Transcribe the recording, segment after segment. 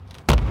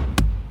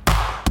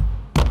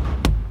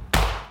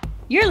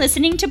You're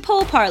listening to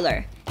Pole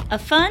Parlor, a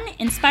fun,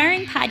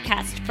 inspiring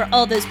podcast for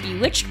all those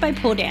bewitched by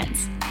pole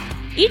dance.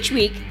 Each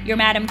week, your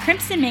Madam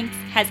Crimson Minx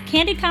has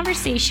candid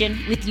conversation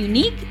with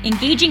unique,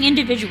 engaging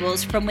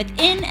individuals from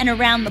within and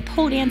around the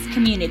pole dance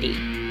community.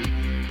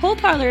 Pole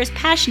Parlor is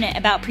passionate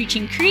about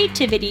preaching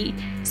creativity,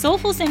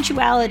 soulful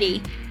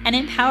sensuality, and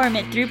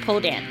empowerment through pole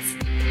dance.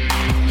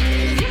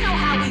 You know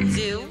how we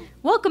do.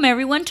 Welcome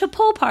everyone to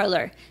Pole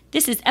Parlor.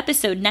 This is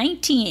episode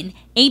 19,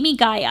 Amy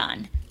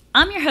Guion.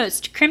 I'm your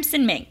host,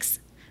 Crimson Minx.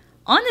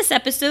 On this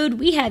episode,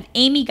 we have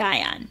Amy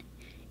Guion.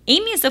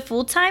 Amy is a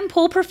full-time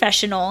pole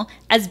professional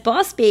as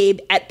boss babe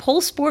at Pole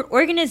Sport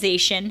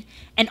Organization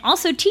and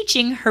also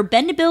teaching her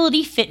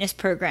Bendability Fitness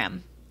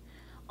program.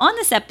 On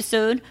this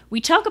episode, we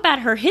talk about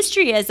her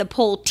history as a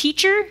pole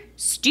teacher,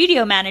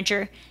 studio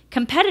manager,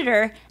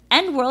 competitor,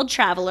 and world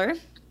traveler,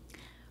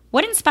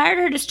 what inspired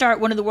her to start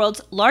one of the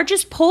world's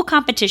largest pole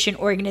competition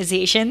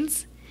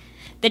organizations,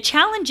 the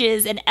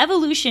challenges and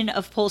evolution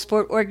of Pole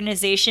Sport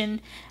Organization,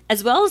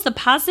 as well as the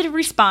positive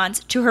response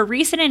to her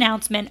recent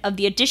announcement of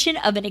the addition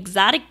of an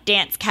exotic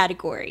dance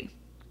category.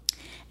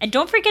 And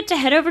don't forget to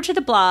head over to the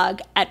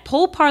blog at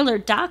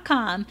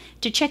poleparlor.com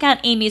to check out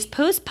Amy's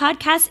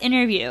post-podcast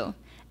interview.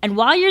 And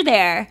while you're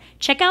there,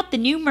 check out the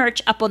new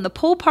merch up on the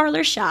Pole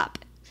Parlor shop.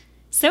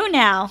 So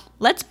now,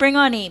 let's bring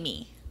on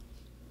Amy.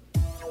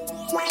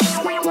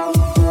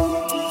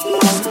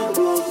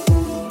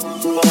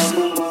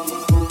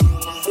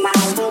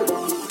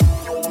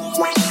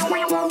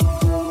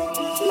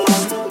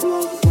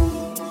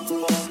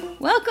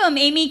 Welcome,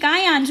 Amy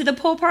Guion, to the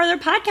Pole Parlor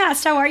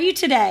podcast. How are you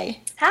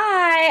today?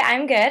 Hi,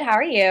 I'm good. How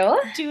are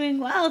you? Doing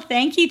well.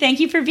 Thank you. Thank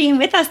you for being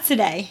with us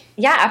today.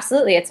 Yeah,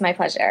 absolutely. It's my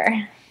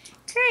pleasure.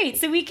 Great.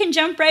 So we can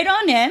jump right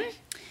on in.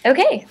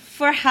 Okay.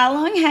 For how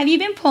long have you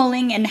been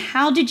poling, and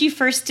how did you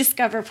first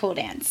discover pole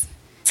dance?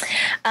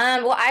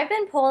 Well, I've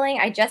been polling.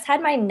 I just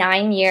had my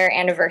 9-year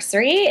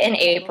anniversary in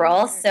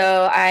April,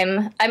 so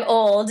I'm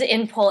old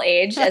in pole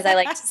age, as I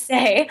like to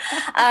say.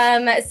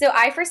 So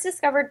I first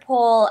discovered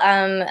pole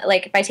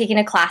by taking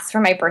a class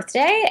for my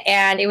birthday,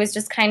 and it was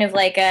just kind of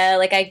like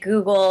I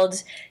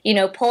Googled,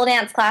 pole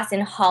dance class in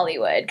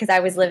Hollywood, because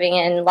I was living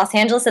in Los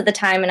Angeles at the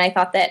time, and I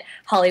thought that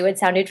Hollywood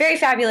sounded very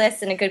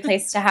fabulous and a good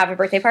place to have a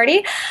birthday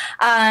party.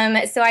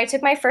 So I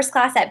took my first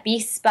class at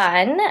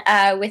B-Spun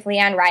with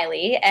Leanne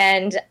Riley,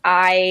 and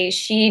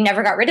she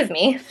never got rid of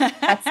me.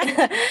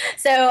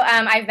 So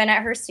I've been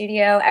at her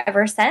studio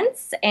ever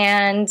since,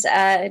 and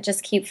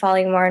just keep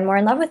falling more and more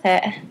in love with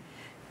it.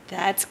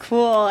 That's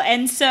cool.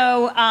 And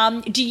so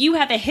do you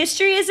have a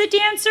history as a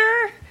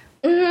dancer?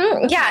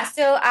 Mm-hmm. Yeah,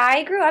 so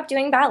I grew up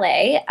doing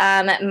ballet.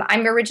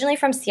 I'm originally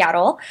from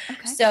Seattle,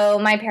 so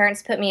my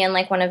parents put me in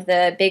one of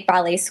the big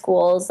ballet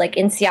schools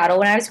in Seattle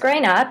when I was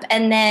growing up,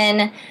 and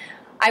then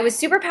I was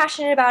super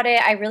passionate about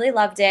it. I really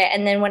loved it.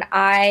 And then when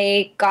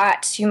I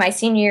got to my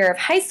senior year of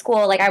high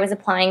school, I was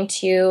applying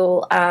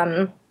to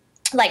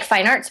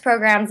fine arts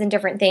programs and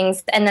different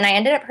things. And then I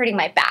ended up hurting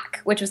my back,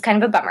 which was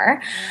kind of a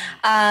bummer.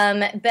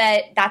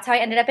 But that's how I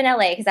ended up in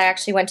LA, because I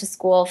actually went to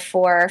school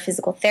for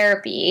physical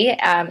therapy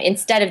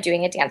instead of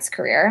doing a dance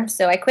career.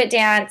 So I quit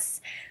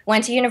dance,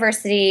 went to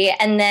university,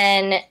 and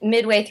then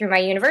midway through my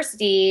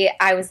university,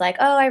 I was like,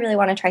 oh, I really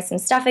want to try some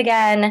stuff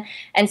again.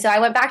 And so I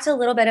went back to a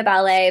little bit of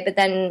ballet, but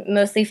then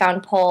mostly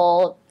found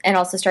pole and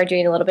also started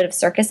doing a little bit of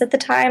circus at the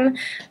time.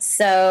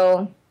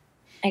 So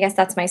I guess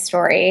that's my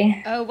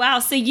story. Oh, wow.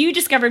 So you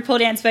discovered pole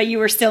dance, but you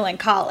were still in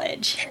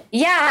college.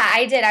 Yeah,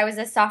 I did. I was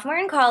a sophomore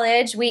in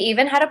college. We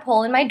even had a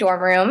pole in my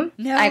dorm room.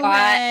 No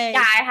way.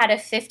 Yeah, I had a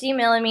 50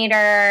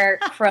 millimeter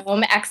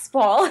chrome X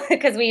pole,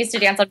 because we used to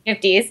dance on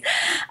 50s,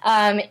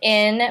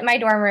 in my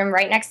dorm room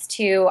right next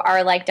to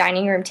our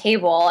dining room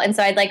table. And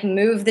so I'd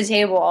move the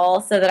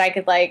table so that I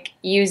could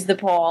use the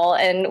pole.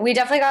 And we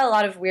definitely got a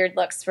lot of weird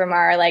looks from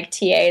our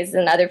TAs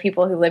and other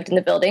people who lived in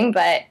the building,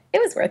 but it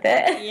was worth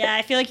it. Yeah,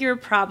 I feel like you were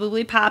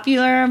probably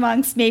popular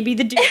amongst maybe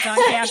the dudes on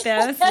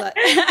campus.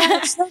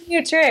 That's a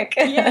new trick.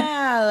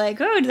 Yeah,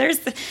 there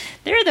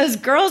are those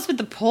girls with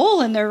the pole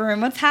in their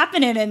room. What's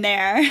happening in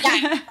there?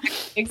 Yeah,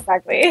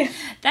 exactly.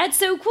 That's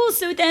so cool.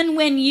 So then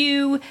when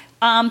you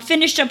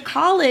finished up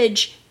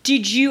college,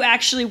 did you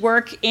actually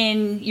work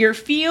in your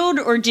field,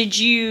 or did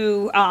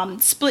you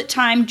split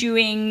time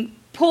doing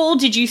pole?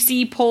 Did you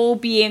see pole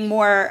being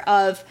more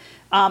of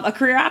a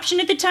career option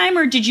at the time,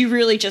 or did you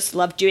really just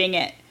love doing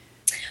it?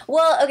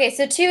 Well, okay,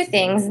 so two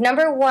things.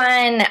 Number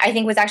one, I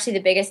think was actually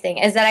the biggest thing,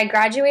 is that I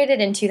graduated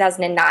in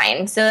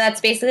 2009. So that's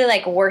basically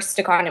worst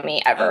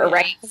economy ever,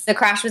 right? The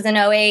crash was in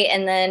 '08,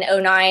 and then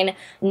 '09,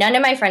 none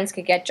of my friends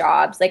could get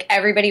jobs.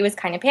 Everybody was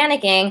kind of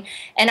panicking.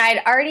 And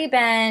I'd already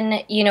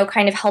been,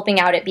 kind of helping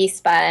out at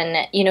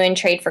B-Spun, in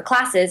trade for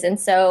classes. And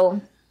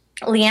so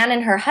Leanne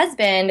and her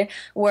husband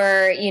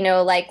were,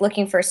 like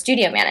looking for a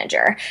studio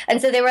manager.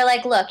 And so they were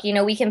like, look,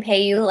 we can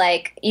pay you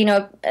like,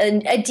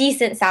 a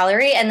decent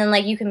salary. And then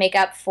like you can make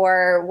up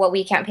for what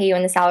we can't pay you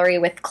in the salary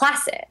with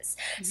classes.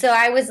 Mm-hmm. So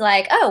I was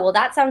like, oh, well,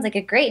 that sounds like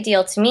a great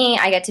deal to me.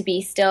 I get to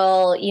be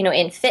still,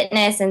 in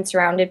fitness and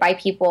surrounded by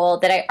people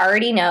that I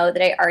already know,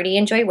 that I already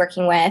enjoy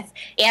working with.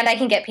 And I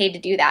can get paid to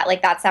do that.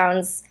 Like that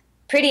sounds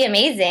pretty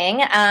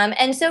amazing.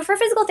 And so for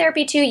physical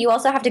therapy too, you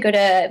also have to go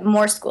to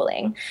more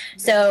schooling.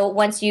 So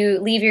once you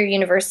leave your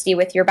university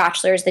with your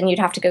bachelor's, then you'd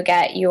have to go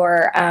get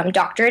your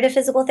doctorate of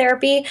physical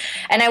therapy.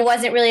 And I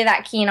wasn't really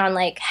that keen on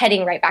like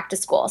heading right back to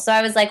school. So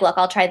I was like, look,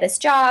 I'll try this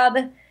job.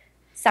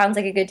 Sounds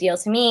like a good deal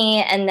to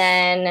me. And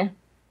then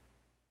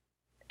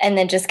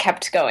just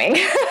kept going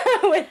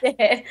with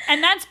it.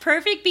 And that's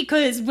perfect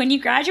because when you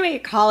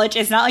graduate college,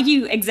 it's not like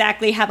you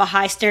exactly have a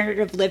high standard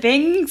of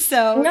living.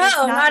 So no, it's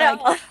not at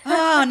all.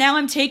 Oh, now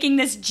I'm taking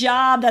this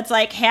job that's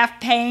like half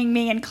paying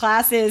me in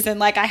classes and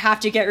like I have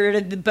to get rid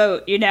of the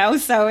boat,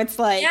 So it's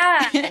like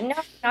no,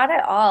 not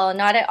at all.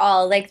 Not at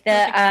all. Like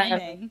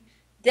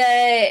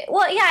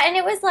and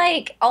it was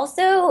like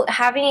also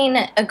having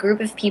a group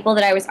of people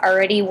that I was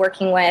already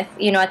working with,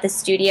 at the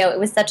studio. It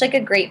was such like a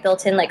great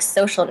built-in like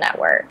social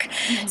network.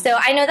 Mm-hmm. So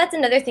I know that's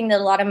another thing that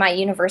a lot of my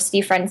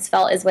university friends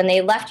felt is when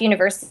they left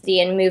university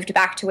and moved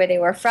back to where they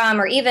were from,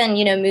 or even,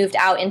 moved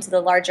out into the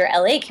larger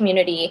LA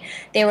community,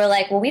 they were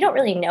like, well, we don't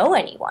really know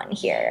anyone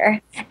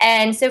here.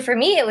 And so for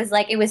me, it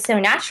was so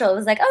natural. It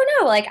was like, oh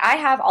no, like I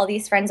have all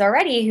these friends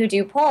already who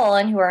do pole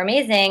and who are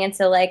amazing. And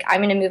so like,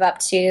 I'm going to move up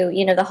to,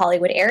 the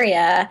Hollywood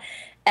area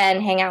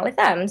and hang out with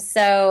them.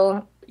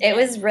 So it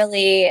was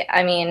really,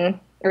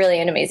 really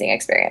an amazing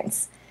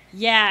experience.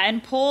 Yeah,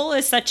 and pole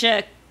is such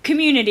a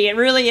community. It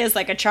really is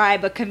like a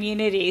tribe, a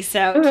community.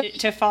 So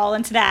to fall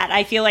into that,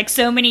 I feel like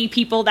so many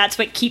people, that's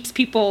what keeps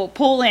people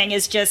poling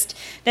is just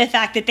the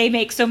fact that they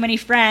make so many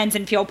friends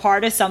and feel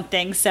part of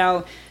something.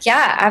 So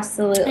yeah,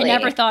 absolutely. I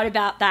never thought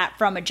about that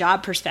from a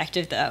job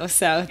perspective though.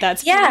 So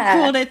that's pretty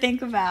cool to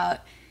think about.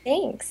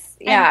 Thanks.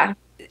 Yeah.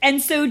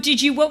 And so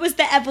what was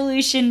the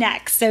evolution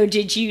next? So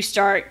did you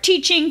start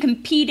teaching,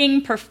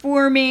 competing,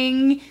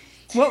 performing?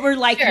 What were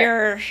like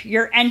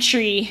your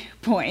entry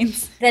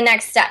points? The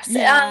next steps.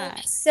 Yeah.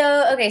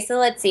 So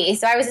let's see.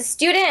 So I was a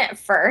student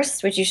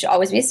first, which you should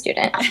always be a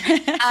student.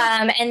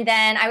 And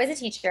then I was a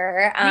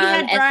teacher. We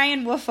had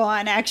Brian Wolf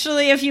on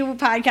actually a few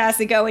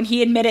podcasts ago, and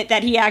he admitted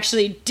that he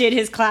actually did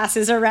his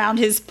classes around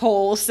his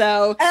pole.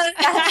 So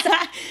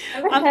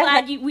I'm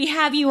glad we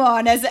have you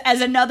on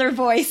as another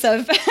voice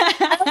of.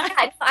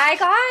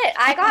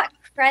 I got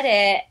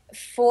credit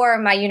for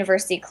my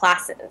university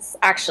classes,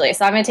 actually.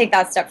 So I'm going to take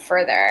that step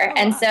further. Oh,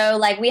 and so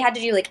like we had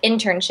to do like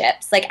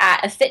internships like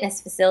at a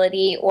fitness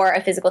facility or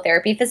a physical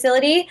therapy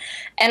facility.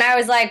 And I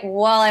was like,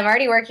 well, I'm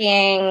already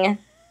working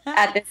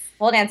at this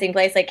pole dancing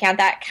place. Like, can't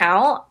that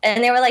count?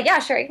 And they were like, yeah,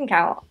 sure, it can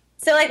count.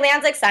 So like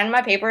Leanne's like signing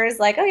my papers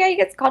like, oh yeah, you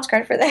get college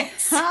credit for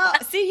this. Oh,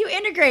 see, you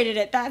integrated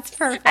it. That's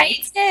perfect. I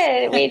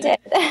did. We did.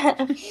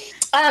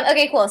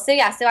 Okay, cool. So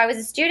I was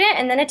a student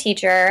and then a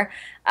teacher.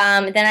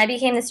 Then I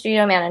became the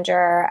studio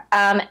manager.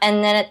 And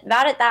then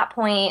at that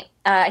point,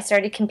 I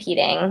started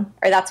competing,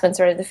 or that's when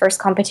sort of the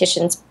first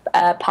competitions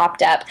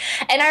popped up.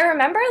 And I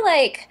remember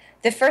like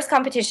the first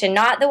competition,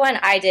 not the one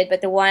I did,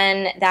 but the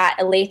one that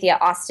Alethea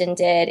Austin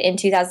did in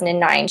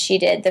 2009. She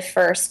did the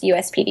first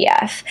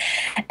USPDF.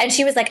 And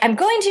she was like, I'm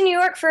going to New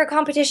York for a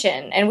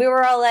competition. And we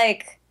were all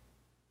like,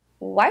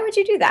 why would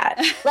you do that?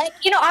 Like,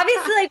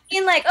 obviously like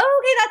being like,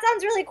 oh, okay, that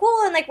sounds really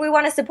cool. And like, we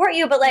want to support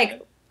you, but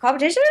like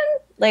competition?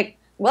 Like,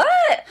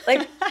 what?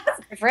 Like, that's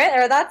different,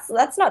 or that's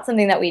not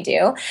something that we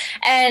do.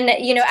 And,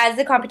 as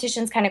the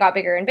competitions kind of got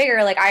bigger and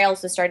bigger, like I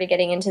also started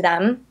getting into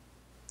them.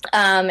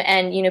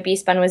 And,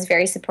 B-Spun was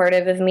very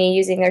supportive of me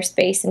using their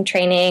space and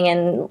training,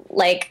 and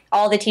like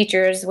all the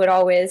teachers would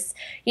always,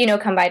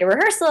 come by to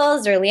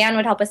rehearsals, or Leanne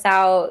would help us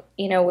out,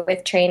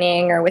 with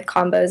training or with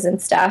combos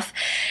and stuff.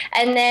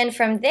 And then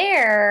from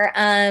there,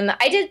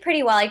 I did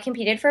pretty well. I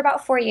competed for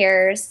about 4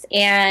 years.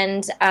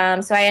 And,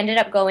 so I ended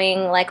up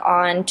going like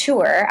on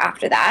tour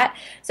after that.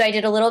 So I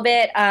did a little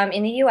bit,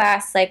 in the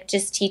US, like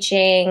just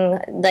teaching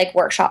like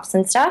workshops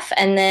and stuff.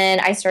 And then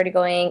I started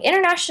going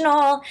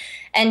international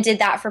and did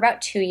that for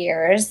about 2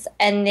 years.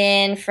 And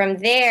then from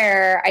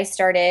there, I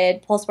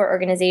started Pole Sport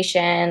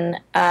Organization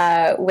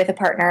with a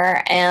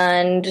partner.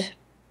 And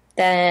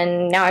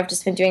then now I've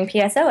just been doing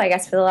PSO, I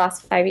guess, for the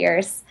last 5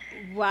 years.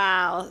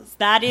 Wow.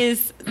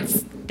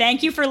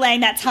 Thank you for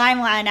laying that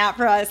timeline out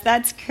for us.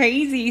 That's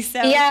crazy.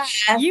 So yeah,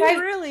 you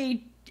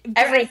really...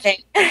 everything.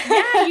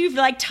 Yeah, you've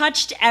like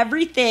touched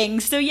everything.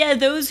 So yeah,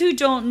 those who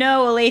don't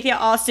know, Alethea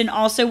Austin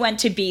also went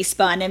to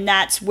B-Spun, and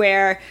that's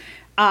where...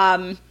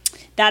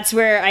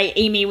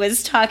 Amy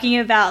was talking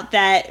about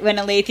that when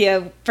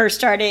Alethea first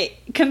started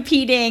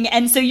competing.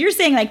 And so you're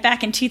saying like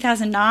back in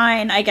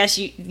 2009, I guess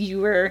you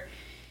were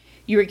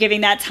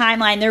giving that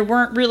timeline. There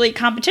weren't really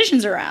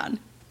competitions around.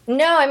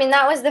 No, I mean,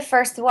 that was the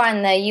first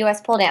one, the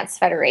U.S. Pole Dance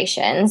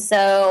Federation.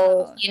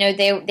 So,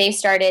 they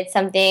started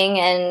something,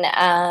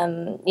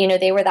 and,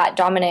 they were that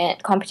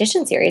dominant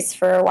competition series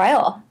for a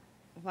while.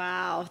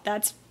 Wow.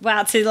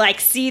 Wow. To like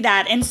see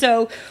that. And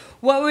so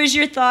what was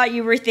your thought?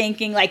 You were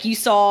thinking like you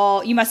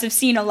must have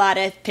seen a lot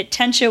of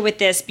potential with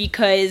this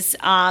because,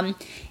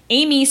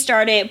 Amy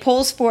started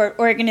Pole Sport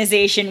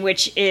Organization,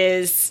 which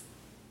is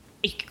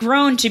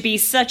grown to be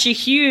such a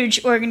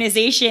huge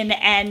organization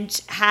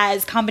and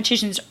has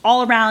competitions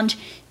all around,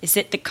 is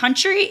it the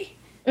country?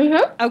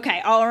 Mm-hmm. Okay,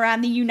 all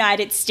around the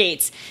United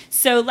States.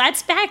 So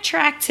let's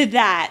backtrack to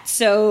that.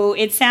 So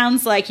it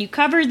sounds like you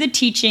covered the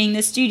teaching,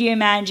 the studio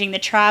managing, the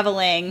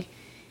traveling,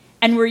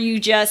 and were you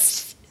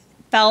just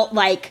felt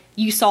like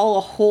you saw a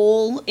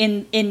hole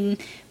in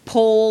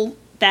pole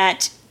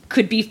that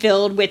could be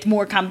filled with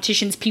more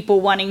competitions, people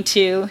wanting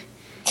to?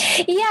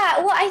 Yeah,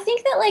 well, I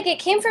think that like it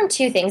came from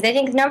two things. I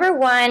think number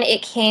one,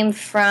 it came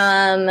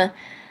from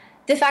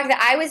the fact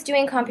that I was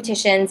doing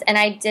competitions and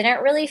I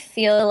didn't really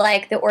feel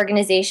like the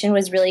organization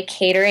was really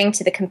catering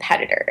to the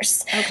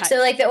competitors. Okay. So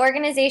like the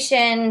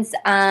organizations,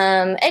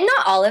 and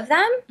not all of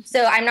them.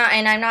 So I'm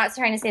not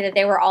trying to say that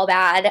they were all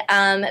bad.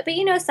 But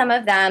you know, some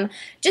of them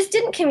just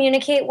didn't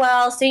communicate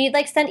well. So you'd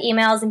like send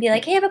emails and be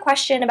like, hey, I have a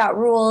question about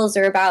rules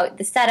or about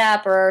the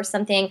setup or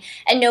something.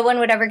 And no one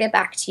would ever get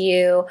back to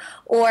you.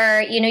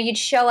 Or, you know, you'd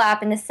show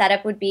up and the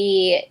setup would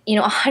be, you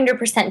know,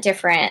 100%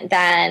 different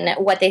than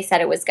what they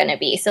said it was going to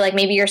be. So like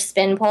maybe your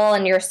spin pole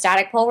and your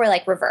static pole were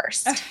like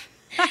reversed.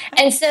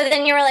 And so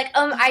then you were like,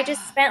 I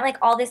just spent like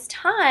all this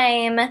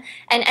time and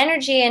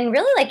energy and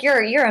really like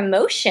your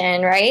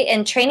emotion, right?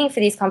 And training for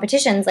these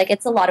competitions, like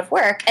it's a lot of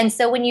work. And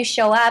so when you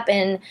show up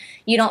and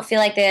you don't feel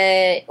like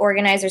the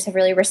organizers have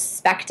really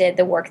respected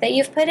the work that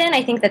you've put in,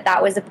 I think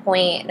that was a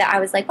point that I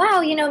was like,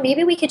 wow, you know,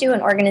 maybe we could do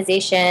an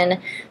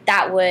organization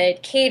that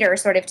would cater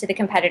sort of to the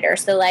competitor.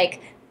 So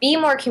like be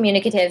more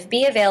communicative,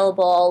 be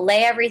available,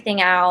 lay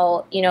everything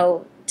out, you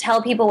know, tell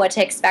people what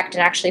to expect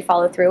and actually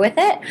follow through with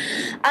it.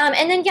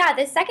 And then, yeah,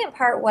 the second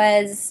part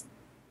was,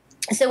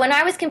 so when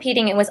I was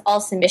competing, it was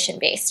all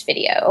submission-based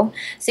video.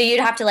 So you'd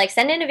have to like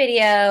send in a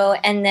video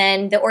and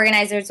then the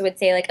organizers would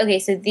say like, okay,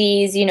 so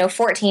these, you know,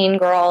 14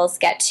 girls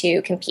get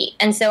to compete.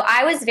 And so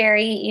I was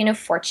very, you know,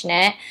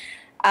 fortunate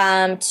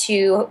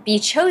to be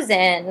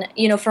chosen,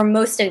 you know, for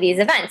most of these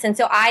events. And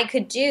so I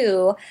could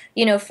do,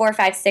 you know, 4,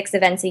 5, 6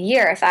 events a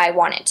year if I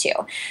wanted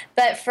to.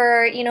 But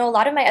for, you know, a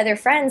lot of my other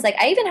friends, like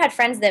I even had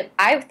friends that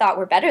I thought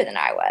were better than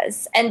I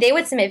was, and they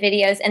would submit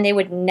videos and they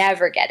would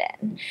never get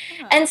in.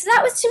 Oh. And so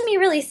that was to me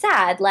really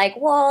sad. Like,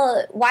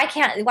 well, why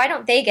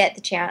don't they get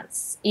the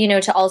chance, you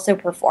know, to also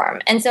perform?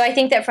 And so I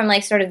think that from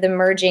like sort of the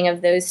merging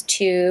of those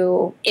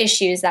two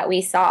issues that we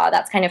saw,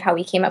 that's kind of how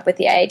we came up with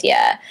the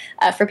idea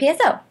for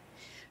PSO.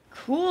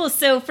 Cool.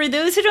 So for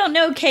those who don't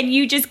know, can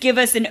you just give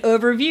us an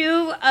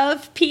overview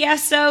of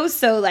PSO?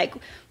 So like,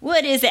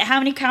 what is it? How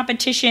many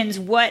competitions?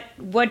 What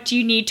do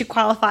you need to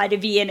qualify to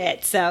be in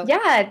it? So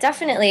yeah,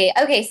 definitely.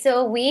 Okay,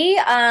 so we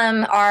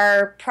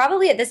are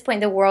probably at this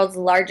point the world's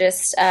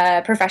largest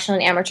professional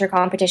and amateur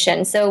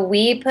competition. So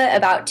we put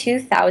about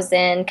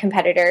 2,000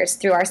 competitors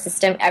through our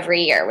system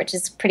every year, which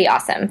is pretty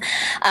awesome.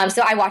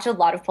 So I watch a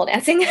lot of pole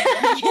dancing.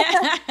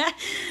 I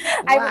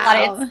have a lot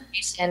of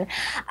information.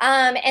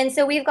 And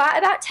so we've got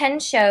about 10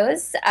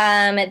 shows.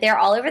 They're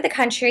all over the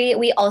country.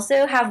 We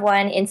also have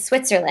one in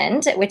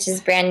Switzerland, which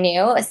is brand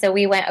new. So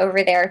we went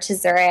over there to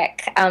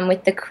Zurich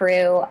with the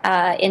crew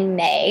in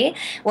May.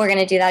 We're going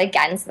to do that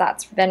again, so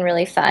that's been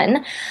really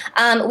fun.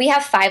 We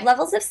have 5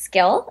 levels of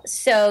skill.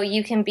 So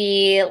you can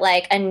be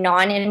like a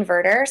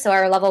non-inverter. So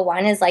our level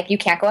 1 is like you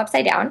can't go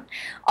upside down,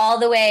 all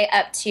the way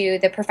up to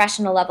the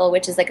professional level,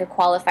 which is like a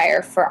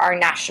qualifier for our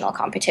national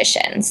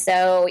competition.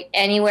 So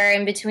anywhere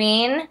in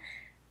between,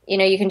 you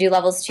know, you can do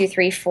levels 2,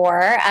 3,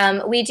 4.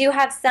 We do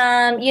have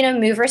some, you know,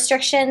 move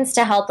restrictions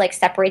to help like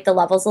separate the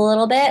levels a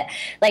little bit.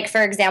 Like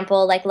for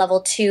example, like level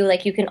 2,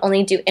 like you can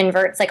only do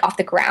inverts like off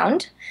the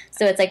ground.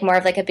 So it's like more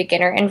of like a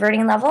beginner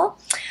inverting level.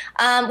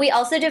 We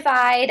also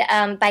divide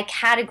by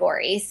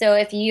category. So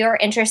if you're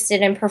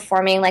interested in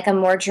performing like a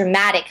more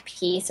dramatic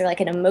piece or like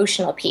an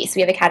emotional piece,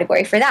 we have a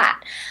category for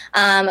that.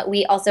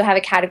 We also have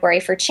a category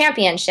for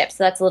championship.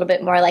 So that's a little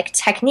bit more like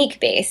technique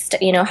based,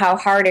 you know, how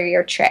hard are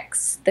your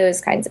tricks,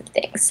 those kinds of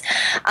things.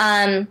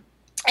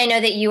 I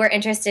know that you were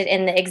interested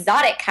in the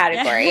exotic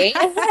category.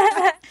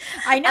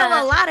 I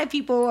know a lot of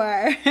people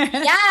were.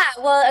 Yeah.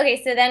 Well,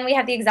 okay. So then we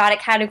have the exotic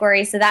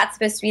category. So that's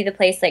supposed to be the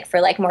place like for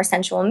like more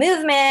sensual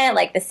movement,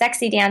 like the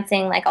sexy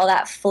dancing, like all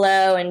that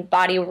flow and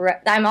body.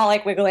 I'm all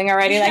like wiggling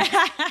already, like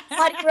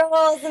body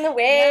rolls and the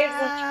waves.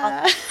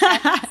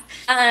 Yeah.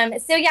 And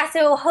so yeah.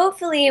 So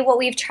hopefully what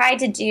we've tried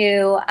to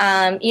do,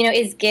 you know,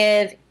 is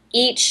give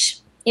each,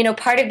 you know,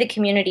 part of the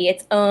community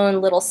its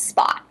own little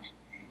spot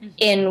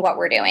in what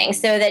we're doing,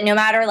 so that no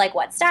matter like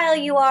what style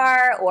you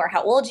are or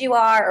how old you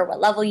are or what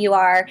level you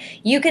are,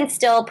 you can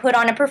still put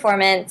on a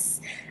performance,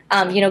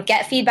 you know,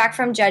 get feedback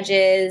from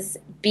judges,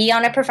 be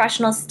on a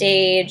professional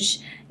stage,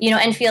 you know,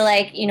 and feel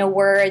like, you know,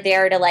 we're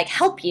there to like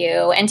help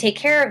you and take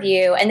care of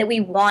you and that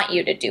we want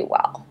you to do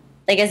well.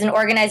 Like as an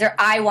organizer,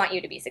 I want you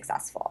to be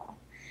successful.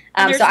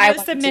 And there's so no I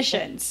want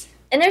submissions.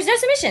 And there's no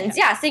submissions.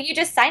 Yeah. So you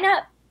just sign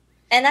up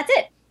and that's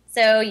it.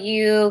 So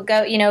you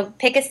go, you know,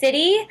 pick a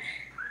city,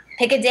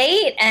 pick a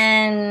date,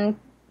 and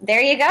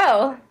there you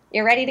go.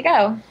 You're ready to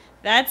go.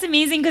 That's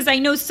amazing, because I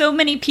know so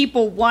many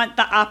people want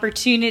the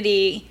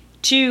opportunity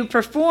to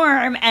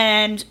perform,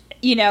 and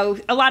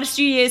a lot of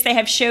studios, they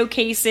have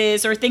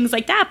showcases or things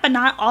like that, but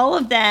not all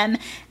of them.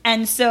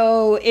 And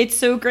so it's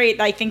so great.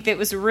 I think that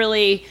was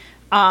really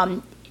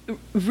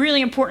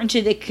really important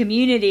to the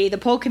community, the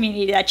pole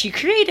community, that you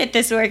created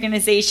this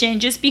organization,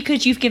 just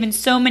because you've given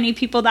so many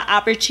people the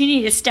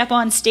opportunity to step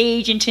on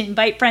stage and to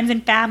invite friends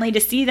and family to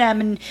see them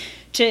and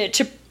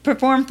to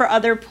perform for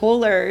other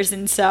polers.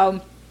 And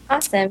so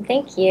awesome.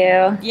 Thank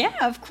you. Yeah,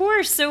 of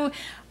course. So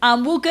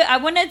we'll go. I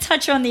want to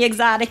touch on the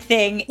exotic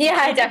thing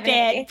definitely.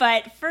 a bit,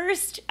 but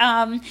first,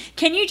 can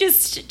you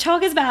just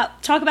talk about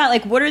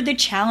like, what are the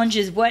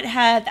challenges?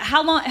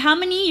 How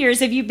many years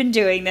have you been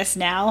doing this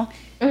now?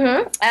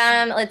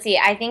 Let's see.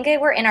 I think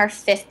we're in our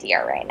 5th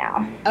year right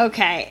now.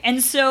 Okay.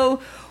 And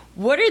so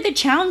what are the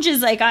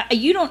challenges? Like,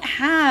 you don't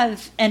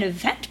have an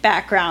event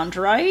background,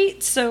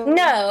 right? So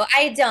no,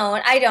 I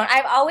don't.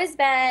 I've always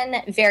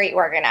been very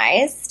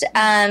organized.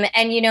 And,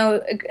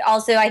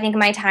 also I think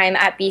my time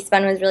at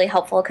B-Spun was really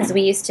helpful, because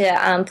we used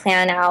to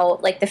plan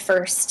out like the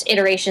first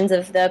iterations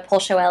of the Pole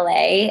Show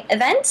LA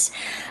event.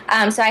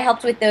 So I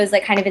helped with those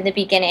like kind of in the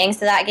beginning.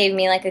 So that gave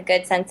me like a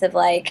good sense of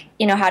like,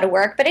 how to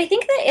work. But I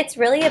think that it's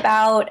really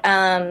about,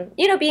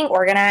 being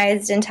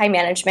organized and time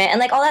management and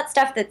like all that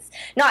stuff that's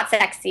not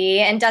sexy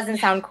and doesn't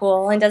sound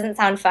cool and doesn't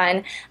sound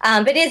fun.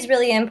 But is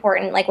really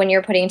important, like when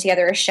you're putting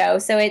together a show.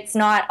 So it's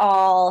not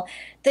all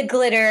the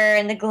glitter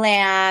and the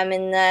glam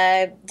and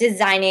the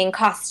designing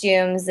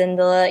costumes and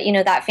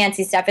the, that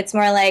fancy stuff. It's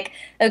more like,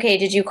 okay,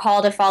 did you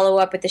call to follow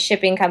up with the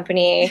shipping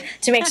company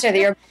to make sure that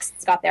your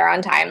boxes got there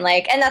on time?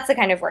 Like, and that's the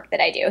kind of work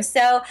that I do.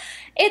 So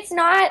it's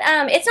not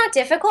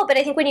difficult, but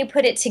I think when you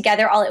put it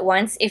together all at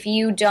once, if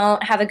you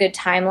don't have a good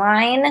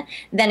timeline,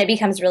 then it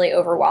becomes really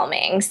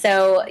overwhelming.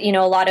 So,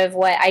 a lot of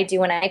what I do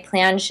when I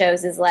plan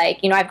shows is like,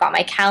 I've got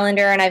my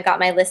calendar and I've got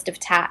my list of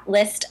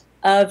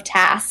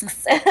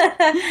tasks.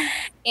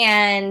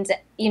 And,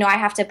 I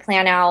have to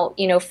plan out,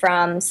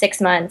 from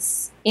 6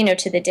 months,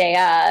 to the day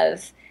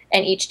of,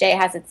 and each day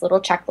has its little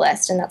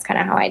checklist, and that's kind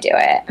of how I do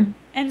it.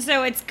 And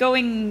so it's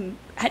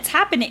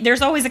happening.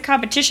 There's always a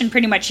competition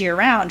pretty much year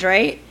round,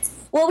 right?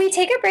 Well, we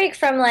take a break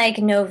from like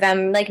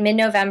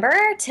mid-November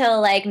till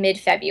like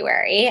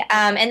mid-February.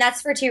 And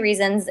that's for 2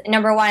 reasons.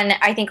 Number one,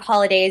 I think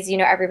holidays,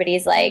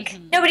 everybody's like,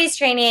 nobody's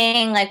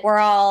training. Like we're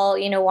all,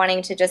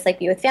 wanting to just like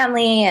be with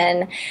family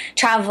and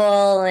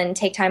travel and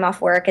take time off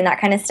work and that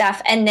kind of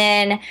stuff. And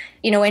then,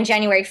 when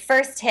January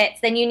 1st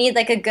hits, then you need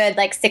like a good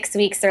like 6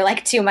 weeks or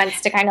like 2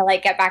 months to kind of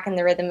like get back in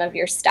the rhythm of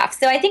your stuff.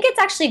 So I think it's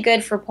actually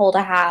good for pole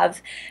to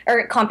have,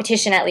 or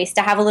competition at least,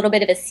 to have a little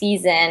bit of a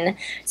season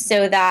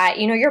so that,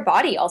 your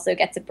body also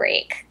gets a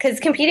break. Because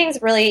competing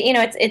is really,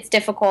 it's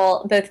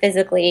difficult both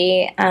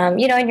physically, and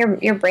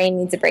your brain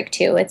needs a break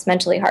too. It's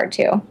mentally hard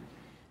too.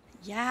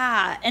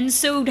 Yeah. And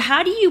so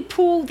how do you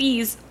pull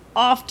these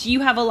off? Do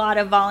you have a lot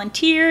of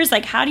volunteers?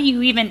 Like, how do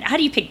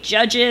you pick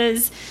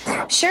judges?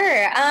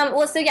 Sure.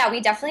 We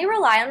definitely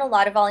rely on a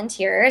lot of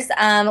volunteers.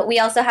 We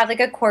also have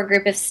like a core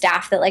group of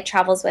staff that like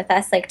travels with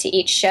us like to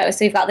each show.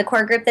 So we've got the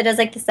core group that does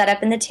like the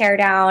setup and the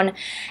teardown.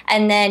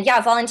 And then,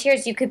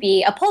 volunteers, you could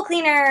be a pole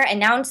cleaner,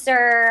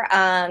 announcer,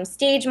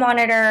 stage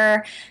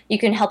monitor. You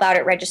can help out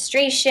at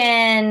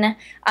registration.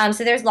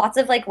 So there's lots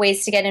of like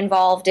ways to get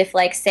involved if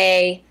like,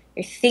 say,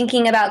 you're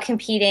thinking about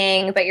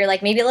competing, but you're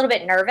like maybe a little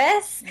bit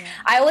nervous. Yeah.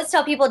 I always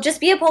tell people, just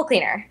be a pole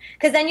cleaner,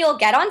 because then you'll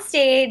get on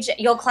stage,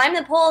 you'll climb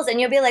the poles, and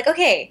you'll be like,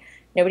 okay,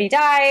 nobody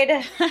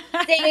died,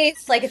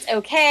 safe, like it's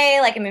okay,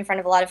 like I'm in front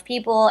of a lot of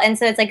people. And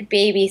so it's like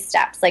baby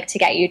steps like to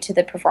get you to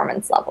the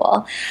performance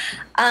level.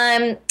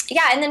 And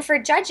then for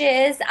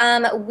judges,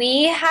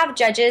 we have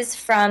judges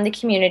from the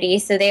community,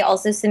 so they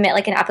also submit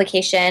like an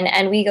application,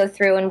 and we go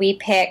through and we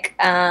pick,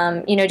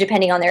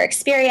 depending on their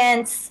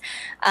experience,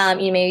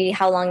 maybe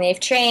how long they've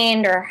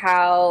trained or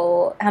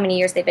how many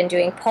years they've been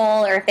doing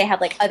pole, or if they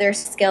have like other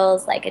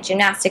skills like a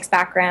gymnastics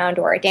background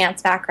or a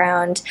dance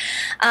background.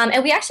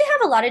 And we actually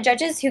have a lot of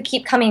judges who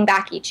keep coming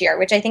back each year,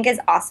 which I think is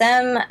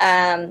awesome.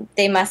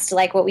 They must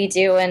like what we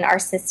do in our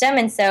system.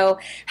 And so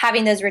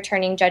having those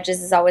returning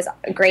judges is always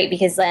great,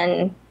 because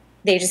then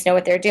they just know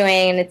what they're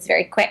doing and it's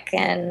very quick,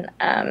 and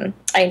I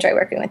enjoy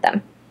working with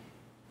them.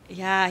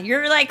 Yeah,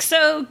 you're like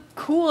so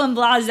cool and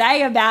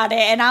blasé about it,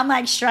 and I'm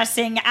like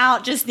stressing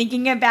out just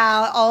thinking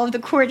about all of the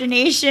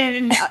coordination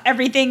and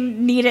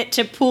everything needed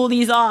to pull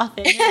these off.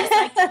 And you're just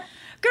like,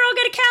 girl,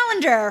 get a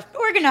calendar,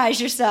 organize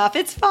yourself,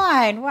 it's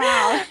fine.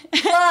 Wow.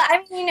 Well,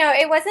 I mean,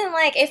 it wasn't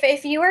like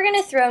if you were going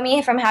to throw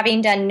me from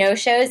having done no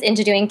shows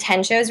into doing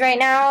 10 shows right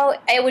now,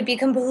 it would be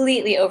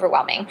completely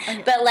overwhelming.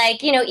 Okay. But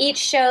like, each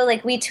show,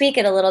 like we tweak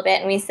it a little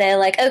bit and we say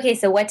like, okay,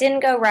 so what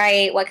didn't go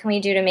right? What can we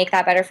do to make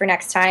that better for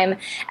next time?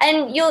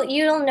 And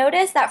you'll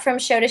notice that from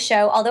show to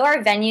show, although our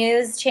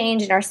venues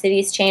change and our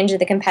cities change and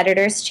the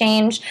competitors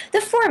change,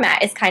 the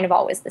format is kind of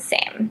always the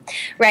same,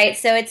 right?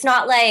 So it's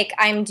not like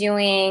I'm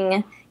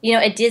doing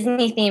a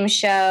Disney themed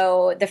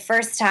show the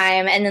first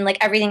time, and then like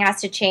everything has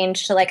to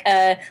change to like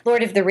a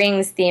Lord of the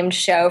Rings themed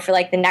show for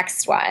like the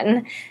next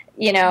one.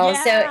 So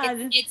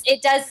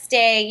it does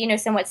stay,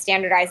 somewhat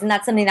standardized, and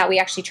that's something that we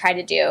actually try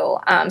to do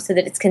so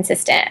that it's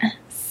consistent.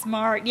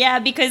 Smart. Yeah,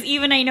 because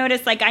even I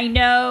noticed, like, I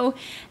know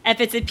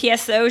if it's a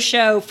PSO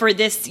show for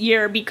this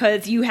year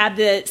because you have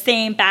the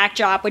same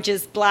backdrop, which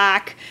is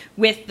black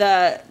with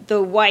the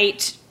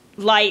white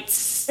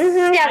lights.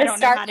 Mm-hmm, yeah, I don't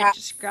know how to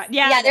describe.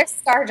 Yeah, they're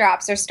star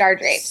drops or star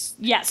drapes.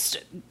 Yes,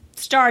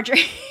 star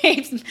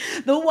drapes.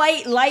 The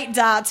white light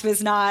dots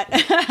was not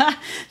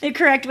the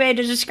correct way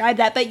to describe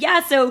that. But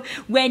yeah, so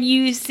when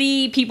you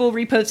see people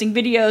reposting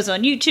videos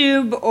on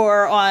YouTube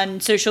or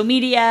on social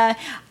media,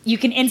 you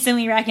can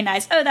instantly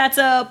recognize, oh, that's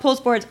a pole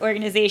sports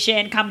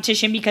organization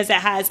competition because it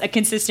has a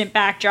consistent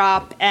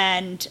backdrop,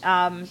 and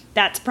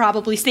that's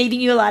probably saving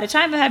you a lot of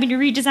time of having to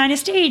redesign a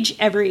stage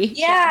every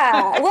show.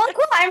 Well,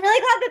 cool. I'm really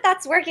glad that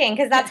that's working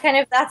because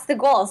that's the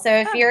goal.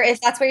 So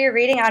if that's what you're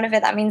reading out of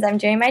it, that means I'm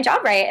doing my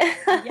job right.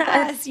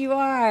 Yes, you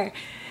are.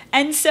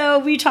 And so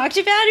we talked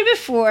about it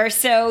before.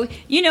 So,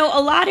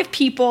 a lot of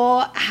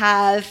people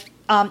have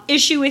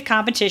issue with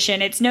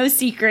competition. It's no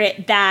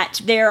secret that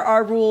there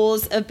are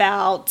rules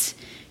about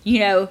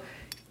not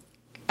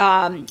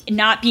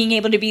being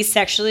able to be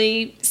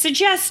sexually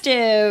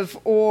suggestive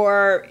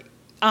or,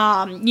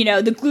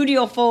 the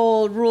gluteal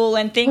fold rule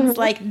and things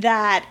like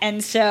that.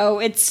 And so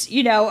it's,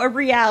 a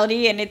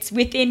reality and it's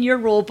within your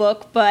rule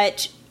book,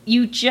 but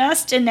you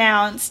just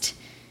announced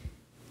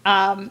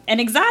an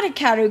exotic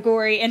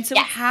category. And so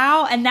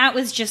and that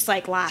was just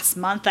like last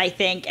month, I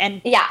think.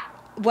 And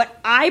what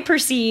I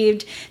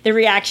perceived the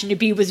reaction to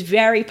be was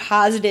very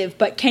positive,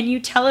 but can you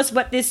tell us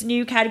what this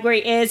new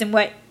category is and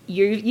what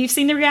you've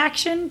seen the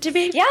reaction to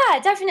be? Yeah,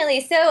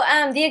 definitely. So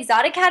the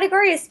exotic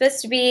category is supposed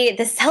to be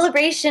the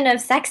celebration of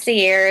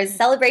sexy or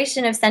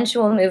celebration of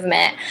sensual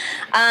movement.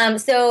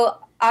 So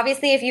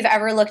obviously, if you've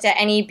ever looked at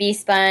any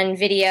B-Spun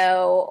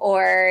video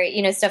or,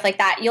 stuff like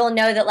that, you'll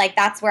know that, like,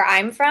 that's where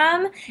I'm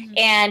from. Mm-hmm.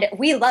 And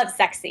we love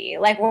sexy.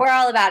 Like, we're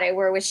all about it.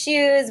 We're with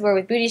shoes. We're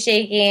with booty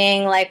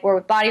shaking. Like, we're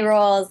with body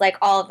rolls. Like,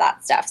 all of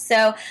that stuff.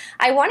 So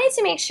I wanted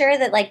to make sure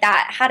that, like,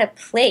 that had a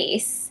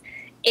place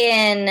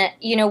in,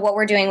 what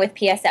we're doing with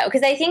PSO.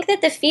 Because I think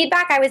that the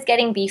feedback I was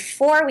getting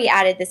before we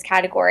added this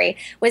category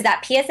was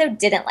that PSO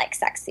didn't like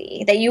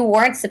sexy. That you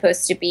weren't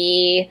supposed to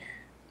be,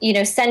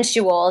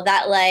 sensual.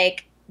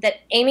 That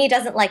Amy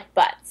doesn't like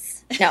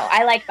butts. No,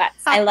 I like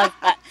butts. I love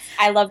butts.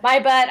 I love my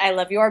butt. I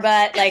love your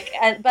butt. Like,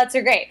 butts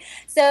are great.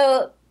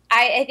 So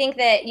I think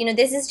that,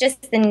 this is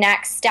just the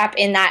next step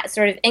in that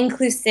sort of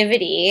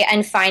inclusivity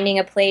and finding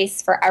a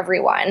place for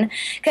everyone.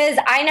 Because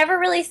I never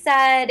really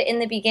said in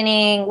the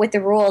beginning with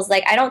the rules,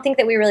 like, I don't think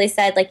that we really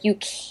said, like, you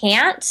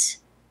can't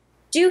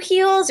do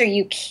heels or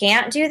you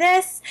can't do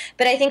this.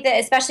 But I think that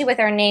especially with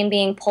our name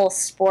being Pole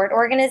Sport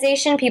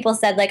Organization, people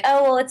said like,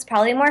 oh, well, it's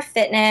probably more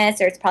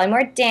fitness or it's probably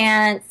more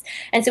dance.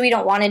 And so we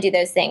don't want to do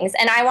those things.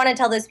 And I want to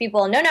tell those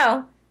people,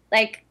 no,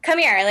 like, come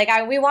here. Like,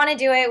 we want to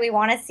do it. We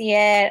want to see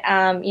it.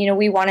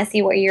 We want to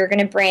see what you're going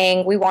to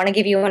bring. We want to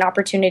give you an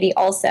opportunity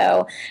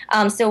also.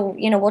 So,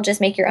 we'll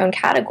just make your own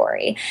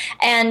category.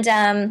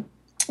 And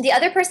the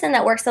other person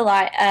that works a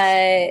lot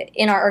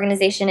in our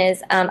organization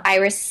is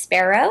Iris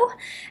Sparrow.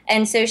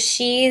 And so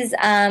she's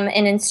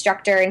an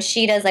instructor, and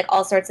she does like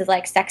all sorts of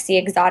like sexy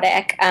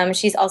exotic.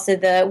 She's also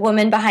the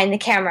woman behind the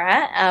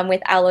camera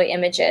with Alloy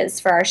Images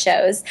for our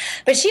shows.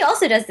 But she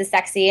also does the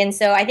sexy. And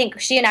so I think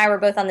she and I were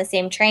both on the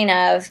same train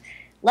of,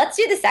 let's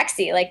do the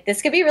sexy. Like,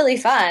 this could be really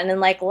fun. And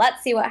like,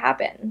 let's see what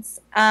happens.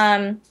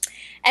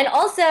 And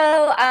also,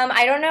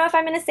 I don't know if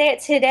I'm going to say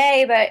it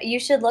today, but you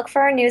should look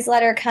for our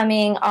newsletter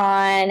coming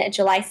on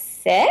July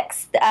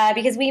 6th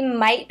because we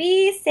might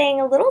be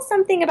saying a little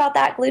something about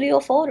that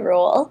gluteal fold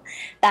rule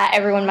that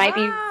everyone might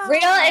be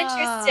real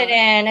interested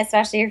in,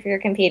 especially if you're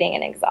competing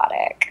in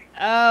exotic.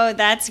 Oh,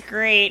 that's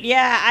great.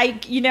 Yeah, I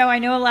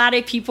know a lot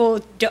of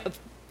people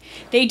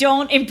they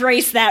don't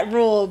embrace that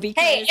rule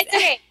because... Hey, it's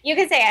okay. You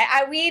can say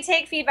it. We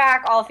take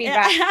feedback, all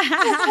feedback.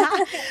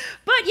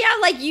 But yeah,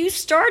 like you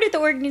started the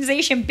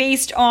organization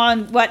based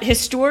on what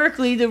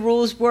historically the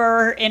rules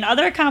were in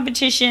other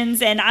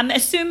competitions, and I'm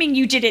assuming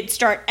you didn't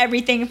start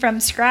everything from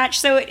scratch,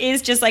 so it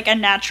is just like a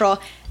natural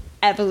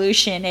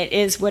evolution. It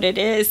is what it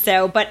is.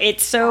 So, but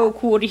it's so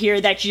cool to hear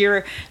that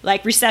you're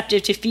like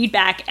receptive to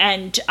feedback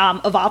and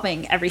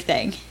evolving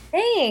everything.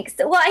 Thanks.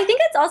 Well, I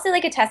think it's also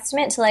like a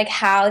testament to like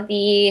how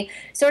the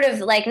sort of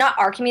like not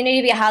our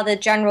community, but how the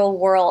general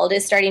world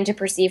is starting to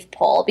perceive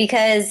pole.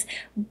 Because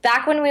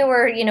back when we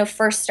were,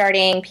 first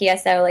starting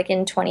PSO, like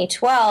in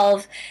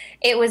 2012,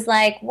 it was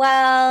like,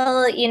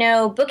 well,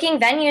 booking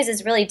venues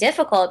is really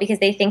difficult because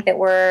they think that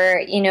we're,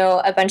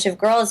 a bunch of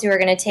girls who are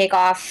going to take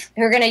off,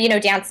 who are going to,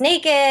 dance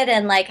naked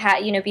and like,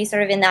 be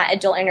sort of in that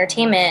adult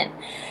entertainment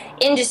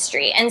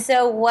industry. And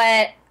so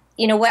what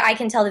I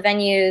can tell the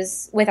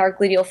venues with our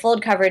gluteal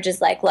fold coverage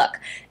is like,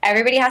 look,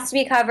 everybody has to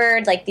be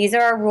covered. Like, these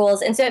are our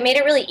rules. And so it made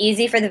it really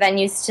easy for the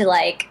venues to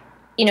like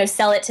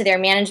sell it to their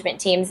management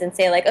teams and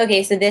say like,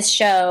 okay, so this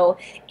show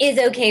is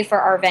okay for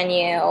our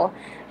venue.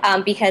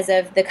 Because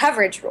of the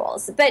coverage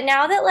rules. But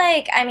now that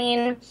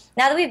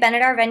now that we've been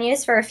at our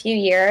venues for a few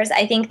years,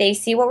 I think they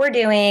see what we're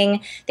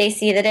doing. They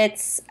see that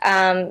it's,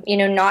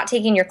 not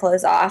taking your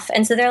clothes off.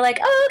 And so they're like,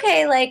 oh,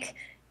 okay, like,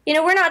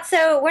 we're not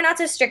so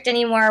strict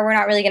anymore. We're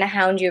not really going to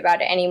hound you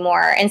about it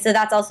anymore. And so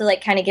that's also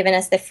like kind of given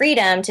us the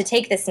freedom to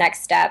take this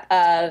next step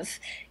of,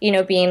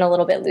 being a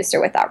little bit looser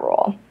with that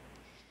rule.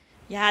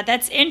 Yeah,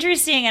 that's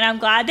interesting. And I'm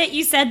glad that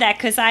you said that,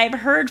 because I've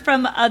heard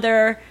from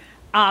other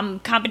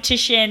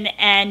competition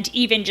and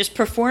even just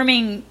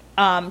performing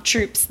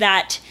troops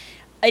that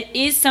it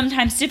is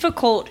sometimes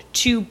difficult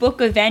to book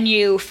a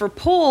venue for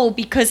pole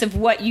because of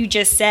what you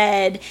just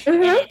said.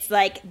 Mm-hmm. And it's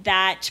like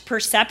that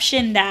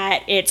perception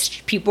that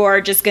people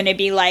are just going to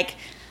be like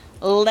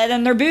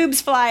letting their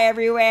boobs fly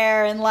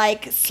everywhere and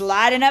like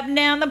sliding up and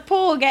down the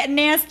pole, getting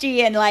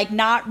nasty, and like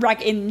not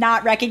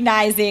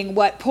recognizing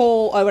what a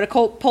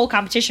pole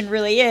competition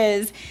really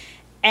is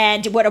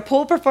and what a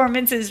pole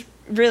performance is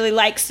really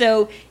like.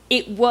 So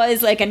it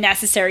was like a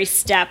necessary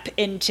step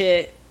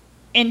into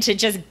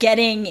just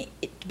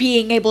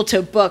being able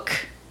to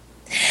book.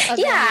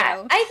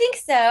 Yeah, I think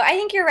so. I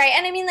think you're right.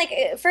 And I mean,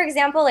 like, for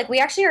example, like we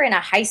actually are in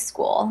a high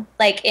school,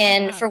 like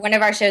for one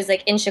of our shows,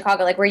 like in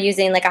Chicago, like we're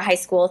using like a high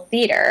school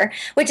theater,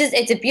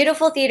 it's a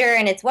beautiful theater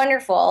and it's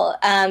wonderful.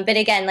 But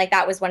again, like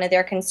that was one of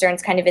their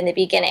concerns kind of in the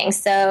beginning.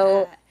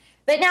 So,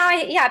 but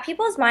now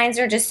people's minds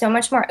are just so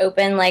much more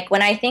open. Like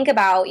when I think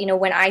about,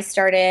 when I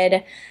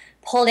started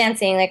pole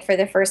dancing, like for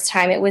the first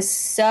time, it was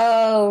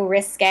so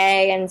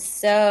risque and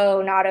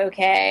so not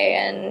okay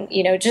and,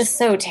 just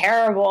so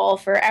terrible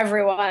for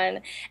everyone.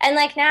 And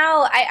like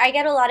now I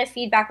get a lot of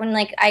feedback when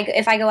like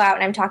if I go out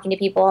and I'm talking to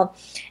people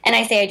and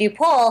I say I do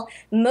pole,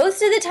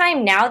 most of the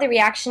time now the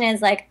reaction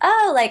is like,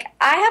 oh, like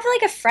I have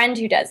like a friend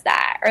who does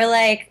that, or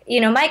like,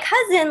 my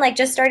cousin like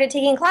just started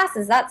taking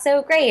classes. That's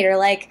so great. Or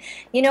like,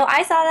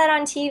 I saw that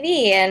on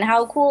TV and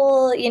how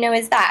cool,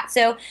 is that?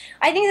 So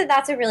I think that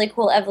that's a really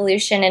cool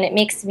evolution, and it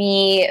makes me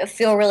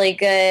feel really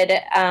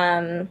good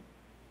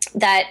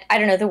that, I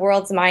don't know, the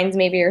world's minds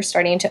maybe are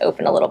starting to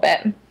open a little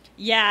bit.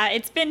 Yeah,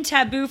 it's been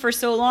taboo for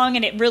so long,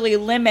 and it really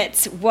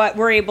limits what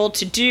we're able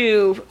to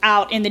do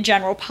out in the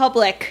general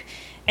public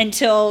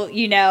until,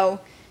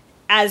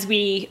 as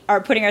we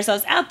are putting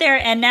ourselves out there.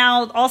 And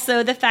now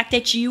also the fact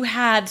that you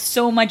have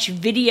so much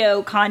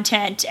video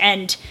content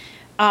and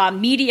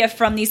media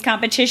from these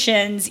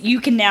competitions, we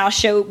can now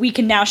show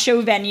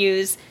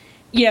venues,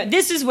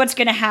 this is what's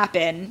going to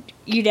happen,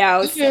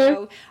 Mm-hmm.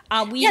 So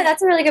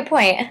that's a really good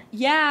point.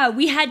 Yeah,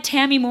 we had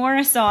Tammy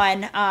Morris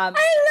on. I love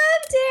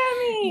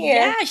Tammy.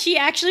 Yeah, she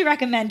actually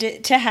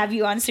recommended to have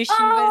you on. So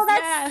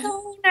that's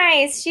so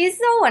nice. She's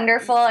so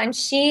wonderful, and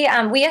she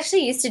we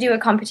actually used to do a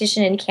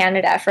competition in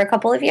Canada for a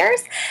couple of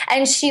years,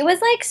 and she was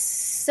like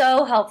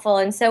so helpful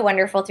and so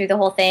wonderful through the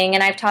whole thing.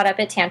 And I've taught up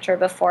at Tantra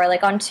before,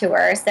 like on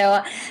tour,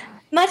 so.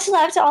 Much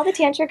love to all the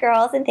Tantra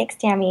girls, and thanks,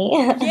 Tammy.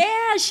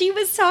 Yeah, she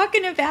was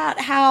talking about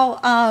how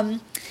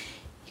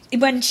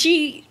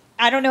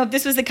I don't know if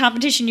this was the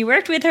competition you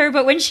worked with her,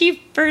 but when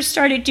she first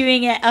started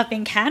doing it up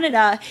in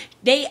Canada,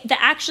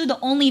 the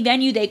only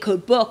venue they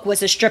could book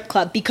was a strip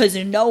club because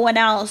no one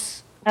else.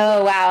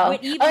 Oh, wow.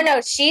 Oh, no,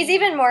 she's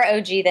even more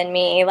OG than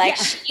me. Like,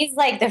 she's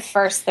like the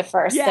first.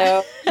 Yeah.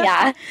 So,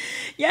 yeah.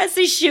 Yeah,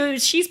 so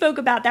she spoke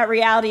about that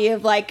reality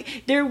of,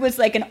 like, there was,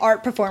 like, an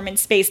art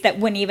performance space that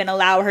wouldn't even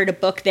allow her to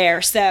book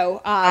there.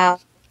 So, wow.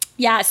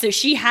 Yeah, so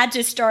she had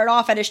to start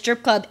off at a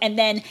strip club and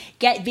then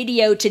get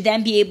video to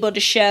then be able to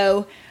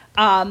show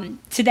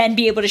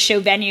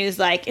venues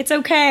like, it's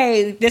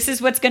okay, this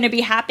is what's going to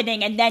be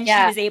happening. And then she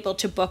was able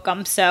to book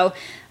them. So,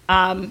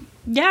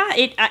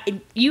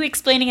 you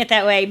explaining it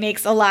that way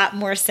makes a lot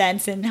more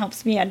sense and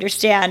helps me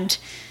understand.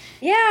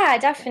 Yeah,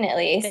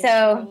 definitely.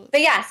 So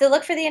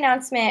look for the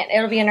announcement.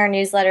 It'll be in our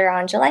newsletter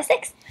on July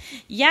 6th.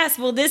 Yes,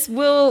 well, this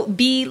will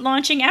be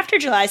launching after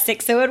July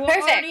 6th, so it will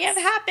already have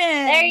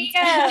happened. There you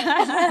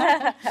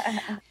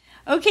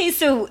go. Okay,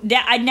 so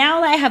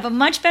now I have a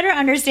much better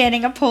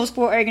understanding of pole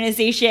sport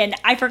organization.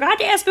 I forgot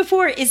to ask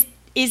before, is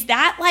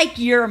that like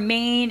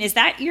is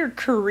that your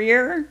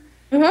career?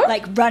 Mm-hmm.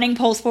 Like running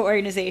pole sport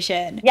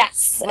organization?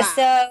 Yes. Wow.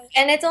 So,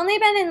 and it's only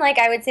been in like,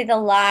 I would say the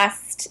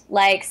last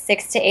like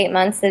 6 to 8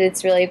 months that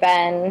it's really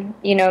been,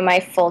 my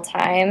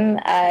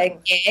full-time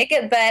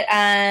gig. But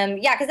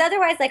because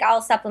otherwise like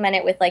I'll supplement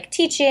it with like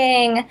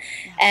teaching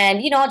and,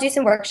 I'll do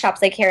some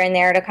workshops like here and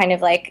there to kind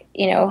of like,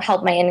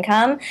 help my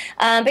income.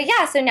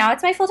 So now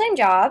it's my full-time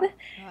job.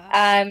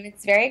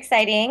 It's very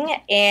exciting.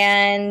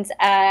 And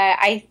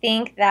I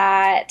think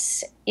that,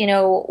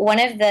 one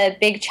of the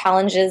big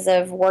challenges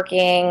of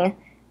working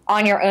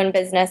on your own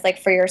business, like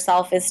for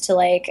yourself, is to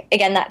like,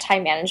 again, that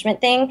time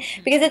management thing,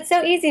 because it's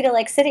so easy to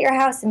like sit at your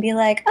house and be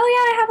like, oh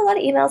yeah, I have a lot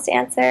of emails to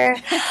answer.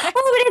 Oh,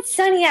 but it's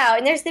sunny out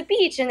and there's the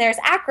beach and there's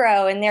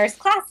acro and there's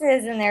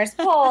classes and there's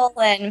pole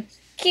and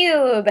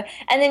cube.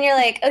 And then you're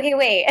like, okay,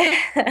 wait.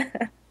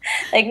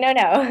 Like,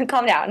 no,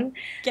 calm down.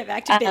 Get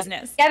back to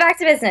business. Get back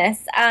to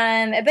business.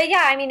 But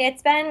yeah, I mean,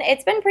 it's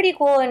been pretty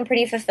cool and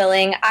pretty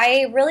fulfilling.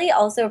 I really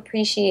also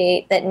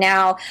appreciate that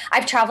now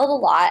I've traveled a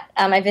lot.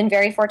 I've been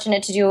very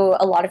fortunate to do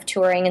a lot of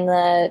touring in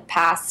the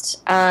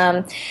past.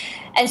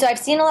 And so I've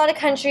seen a lot of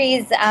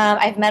countries.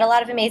 I've met a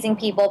lot of amazing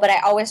people, but I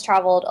always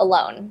traveled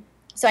alone.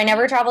 So I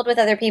never traveled with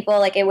other people.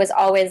 Like, it was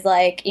always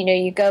like,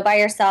 you go by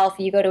yourself,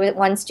 you go to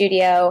one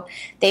studio,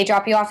 they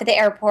drop you off at the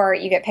airport,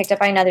 you get picked up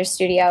by another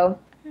studio.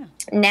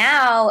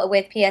 Now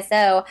with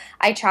PSO,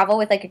 I travel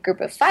with like a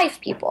group of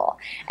 5 people.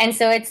 And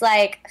so it's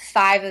like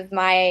 5 of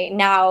my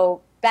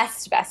now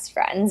best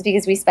friends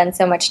because we spend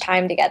so much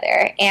time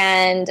together.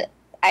 And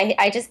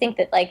I just think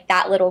that like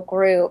that little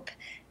group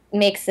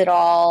makes it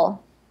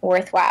all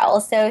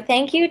worthwhile. So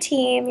thank you,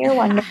 team. You're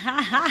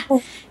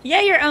wonderful.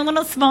 Yeah, your own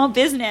little small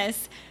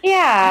business.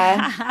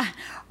 Yeah.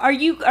 Are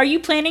you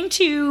planning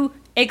to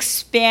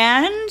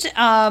expand?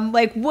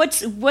 Like what's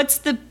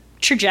the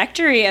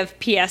trajectory of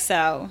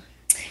PSO?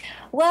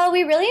 Well,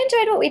 we really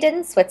enjoyed what we did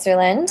in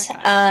Switzerland.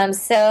 Okay.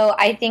 So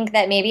I think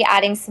that maybe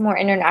adding some more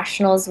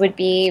internationals would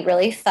be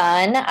really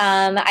fun.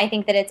 I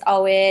think that it's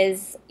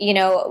always,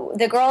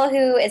 the girl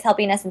who is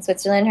helping us in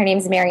Switzerland, her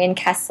name's Marion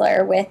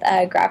Kessler with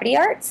Gravity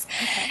Arts.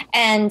 Okay.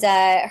 And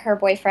her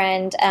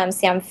boyfriend,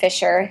 Sam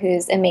Fisher,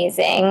 who's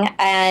amazing.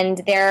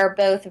 And they're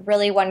both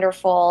really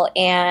wonderful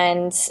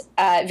and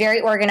very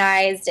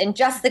organized and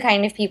just the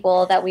kind of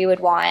people that we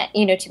would want,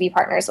 to be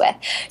partners with.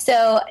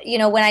 So,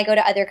 when I go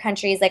to other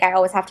countries, like I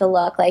always have to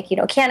look like,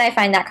 can I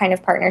find that kind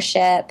of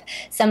partnership,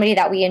 somebody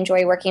that we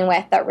enjoy working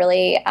with that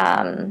really,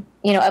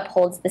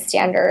 upholds the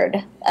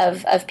standard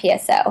of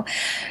PSO.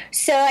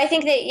 So I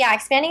think that, yeah,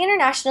 expanding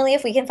internationally,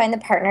 if we can find the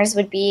partners,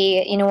 would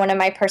be, one of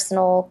my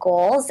personal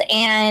goals.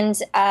 And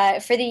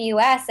for the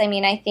U.S., I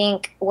mean, I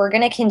think we're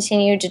going to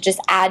continue to just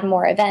add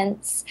more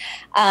events.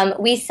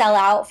 We sell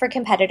out for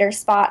competitor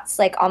spots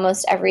like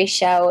almost every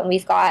show, and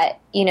we've got,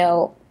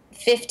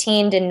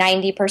 15 to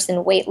 90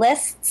 person wait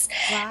lists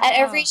at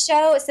every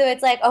show. So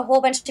it's like a whole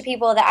bunch of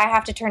people that I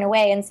have to turn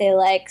away and say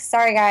like,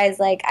 sorry guys,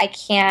 like I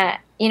can't,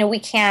 we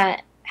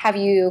can't have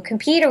you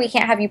compete or we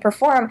can't have you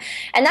perform.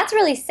 And that's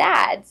really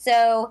sad.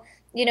 So,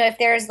 if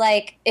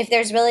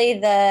there's really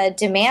the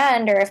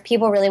demand or if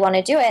people really want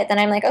to do it, then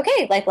I'm like,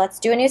 okay, like let's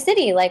do a new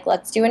city. Like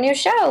let's do a new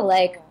show.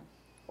 Like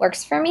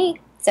works for me.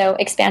 So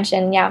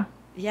expansion. Yeah.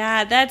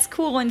 Yeah, that's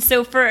cool. And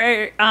so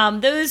for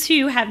those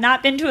who have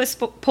not been to a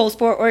pole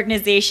sport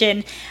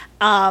organization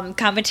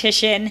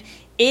competition,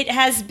 it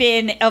has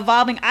been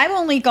evolving. I've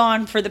only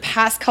gone for the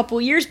past couple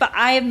years, but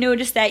I have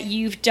noticed that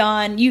you've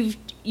done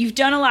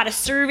a lot of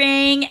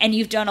surveying and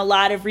you've done a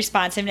lot of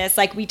responsiveness,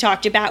 like we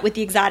talked about with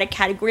the exotic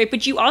category.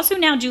 But you also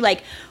now do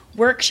like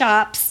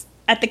workshops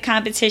at the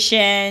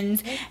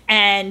competitions,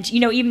 and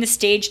even the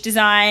stage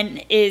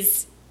design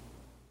is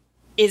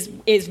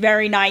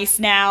very nice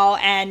now.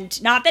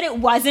 And not that it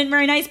wasn't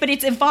very nice, but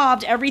it's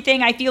evolved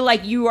everything. I feel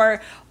like you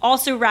are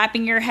also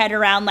wrapping your head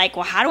around like,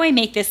 well, how do I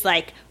make this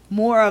like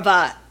more of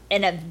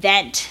an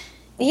event?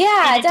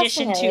 Yeah, in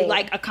addition definitely. to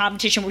like a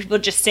competition where people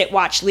just sit,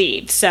 watch,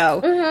 leave.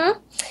 So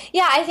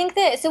yeah, I think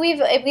that so we've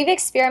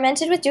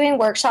experimented with doing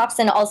workshops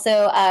and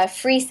also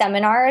free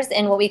seminars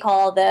in what we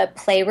call the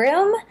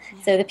playroom,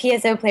 so the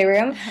PSO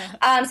playroom.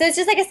 So it's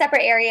just like a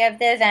separate area of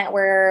the event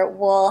where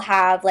we'll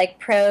have like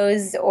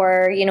pros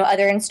or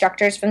other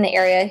instructors from the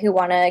area who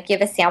want to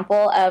give a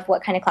sample of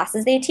what kind of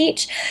classes they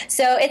teach.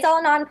 So it's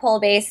all non-pole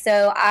based.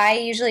 So I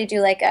usually do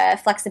like a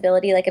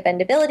flexibility, like a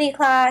bendability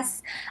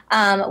class.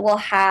 We'll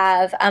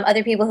have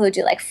other people who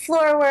do like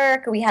floor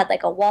work. We had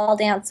like a wall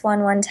dance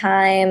one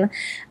time.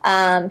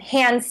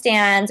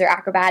 Handstands or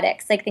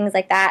acrobatics, like things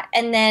like that.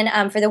 And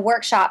then for the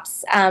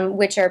workshops,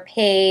 which are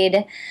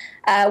paid,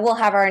 we'll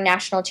have our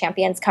national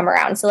champions come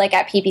around. So like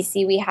at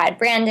PPC, we had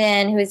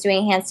Brandon, who was doing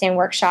a handstand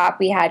workshop.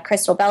 We had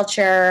Crystal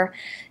Belcher,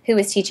 who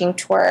was teaching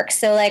twerk.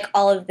 So like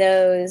all of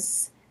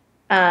those,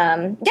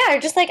 are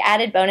just like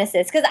added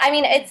bonuses. Because, I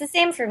mean, it's the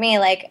same for me.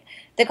 Like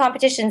the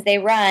competitions, they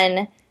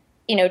run,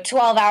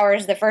 12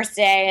 hours the first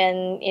day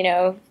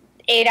and,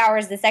 8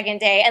 hours the second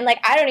day, and like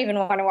I don't even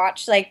want to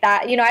watch like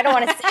that. I don't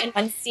want to sit in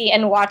one seat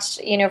and watch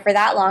for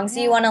that long.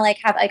 So you want to like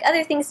have like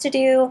other things to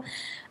do.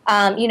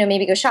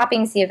 Maybe go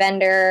shopping, see a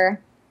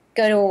vendor,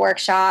 go to a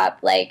workshop,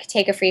 like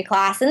take a free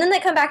class, and then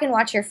come back and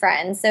watch your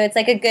friends. So it's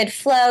like a good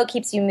flow,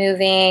 keeps you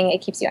moving, it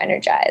keeps you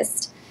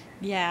energized.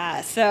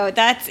 Yeah, so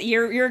that's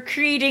you're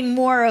creating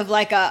more of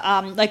like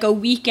a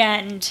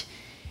weekend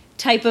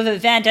type of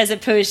event as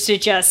opposed to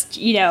just,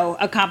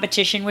 a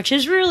competition, which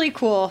is really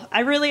cool. I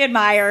really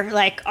admire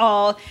like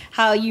all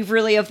how you've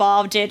really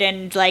evolved it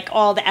and like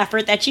all the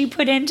effort that you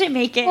put in to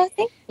make it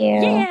Thank you.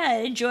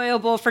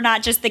 enjoyable for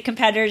not just the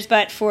competitors,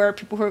 but for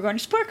people who are going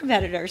to support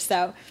competitors.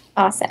 So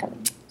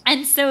awesome.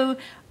 And so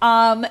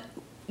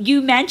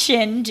you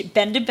mentioned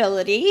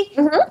bendability.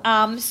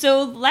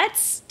 So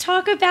let's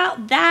talk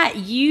about that.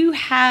 You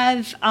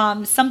have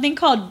something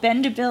called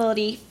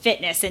Bendability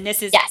Fitness, and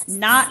this is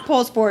not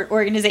pole sport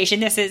organization.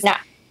 This is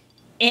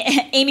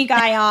Amy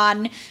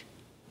Guion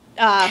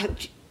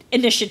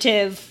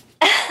initiative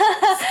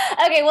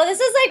Okay, well, this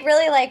was like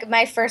really like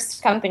my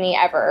first company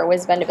ever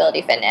was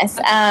Bendability Fitness.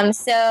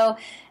 So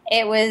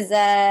it was,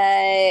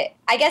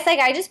 I guess like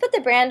I just put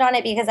the brand on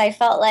it because I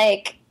felt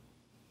like,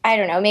 I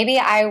don't know, maybe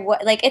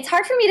like, it's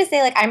hard for me to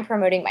say like I'm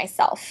promoting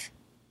myself.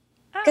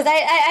 Because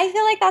I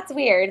feel like that's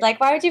weird.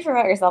 Like, why would you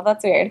promote yourself?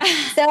 That's weird.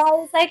 So I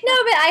was like, no,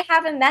 but I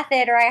have a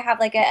method or I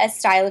have like a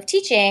style of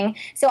teaching,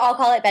 so I'll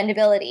call it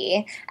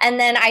Bendability. And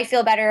then I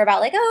feel better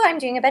about like, oh, I'm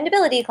doing a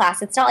Bendability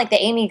class. It's not like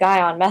the Amy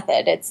Guion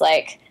method. It's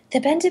like the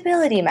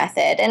Bendability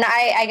method. And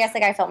I guess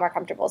like I felt more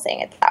comfortable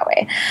saying it that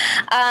way.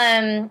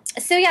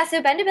 So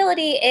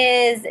Bendability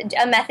is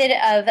a method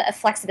of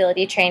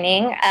flexibility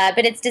training,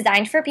 but it's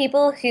designed for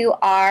people who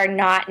are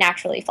not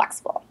naturally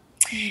flexible.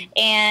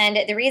 And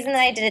the reason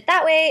that I did it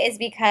that way is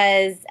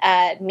because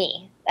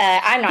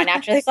I'm not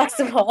naturally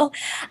flexible.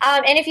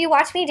 And if you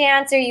watch me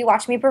dance or you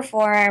watch me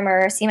perform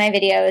or see my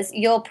videos,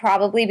 you'll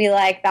probably be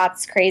like,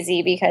 that's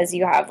crazy because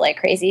you have like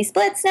crazy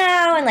splits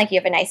now and like you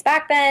have a nice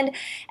back bend.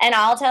 And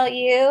I'll tell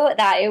you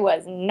that it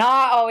was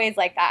not always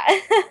like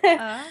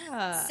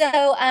that.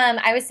 So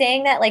I was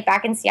saying that like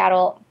back in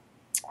Seattle,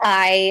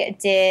 I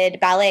did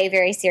ballet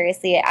very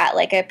seriously at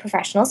like a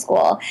professional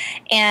school.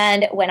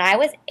 And when I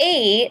was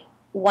 8,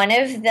 one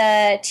of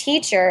the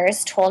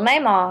teachers told my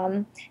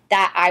mom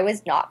that I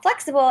was not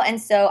flexible,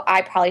 and so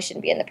I probably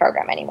shouldn't be in the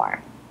program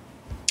anymore.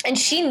 And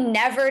she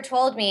never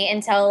told me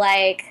until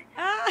like,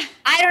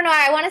 I don't know,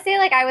 I want to say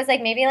like I was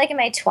like maybe like in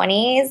my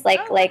 20s,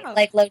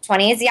 like low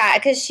 20s. Yeah,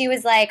 because she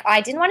was like,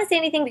 I didn't want to say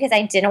anything because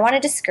I didn't want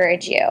to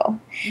discourage you.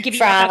 Give you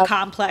like a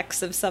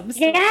complex of some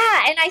sort.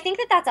 Yeah, and I think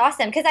that that's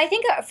awesome because I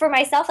think for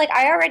myself, like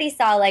I already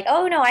saw like,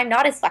 oh no, I'm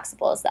not as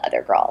flexible as the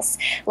other girls.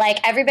 Like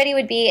everybody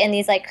would be in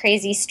these like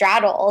crazy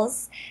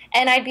straddles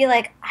and I'd be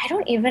like, I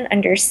don't even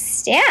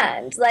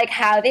understand like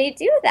how they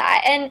do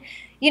that. And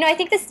you know, I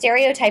think the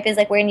stereotype is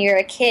like when you're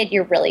a kid,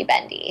 you're really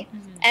bendy.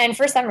 Mm-hmm. And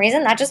for some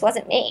reason, that just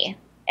wasn't me.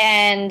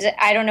 And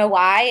I don't know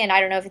why, and I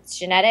don't know if it's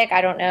genetic.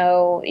 I don't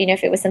know, you know,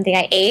 if it was something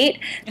I ate,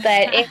 but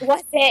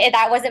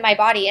that wasn't my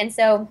body. And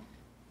so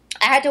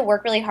I had to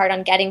work really hard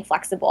on getting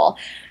flexible.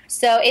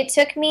 So it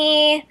took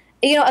me,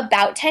 you know,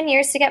 about 10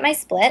 years to get my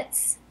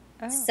splits.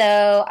 Oh.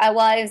 So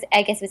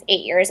I guess it was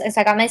 8 years. So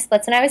I got my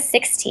splits when I was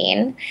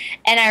 16,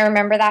 and I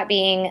remember that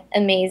being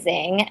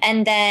amazing.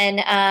 And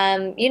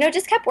then, you know,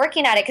 just kept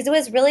working at it because it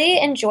was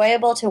really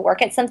enjoyable to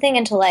work at something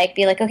and to like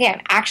be like, okay, I'm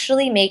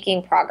actually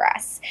making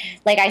progress.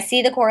 Like I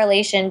see the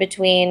correlation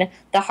between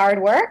the hard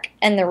work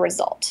and the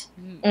result.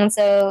 And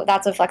so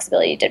that's what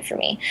flexibility did for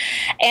me.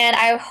 And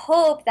I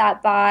hope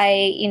that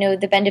by, you know,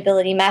 the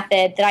Bendability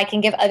method that I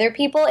can give other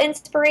people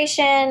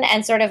inspiration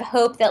and sort of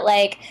hope that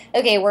like,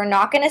 okay, we're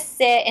not going to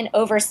sit and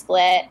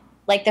oversplit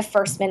like the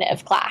first minute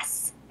of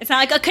class. It's not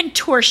like a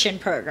contortion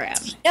program.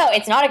 No,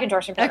 it's not a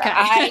contortion program. Okay.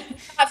 I do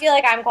not feel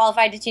like I'm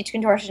qualified to teach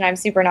contortion. I'm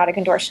super not a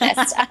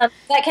contortionist.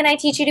 But can I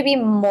teach you to be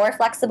more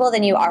flexible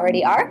than you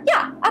already are?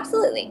 Yeah,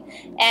 absolutely.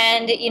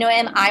 And, you know,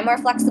 am I more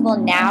flexible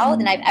now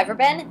than I've ever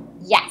been?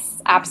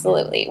 Yes,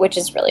 absolutely, which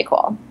is really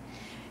cool.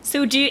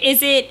 So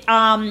is it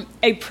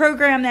a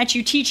program that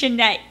you teach in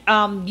that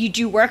you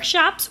do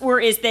workshops,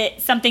 or is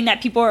that something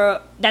that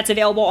that's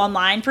available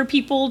online for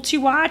people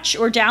to watch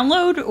or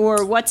download,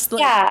 or what's the...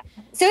 Yeah,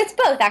 so it's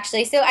both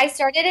actually. So I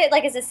started it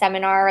like as a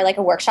seminar or like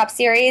a workshop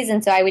series,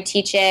 and so I would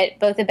teach it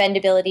both a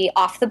bendability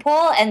off the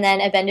pole and then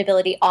a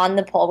bendability on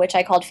the pole, which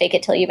I called Fake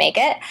It Till You Make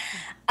It.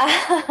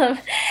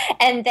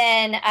 And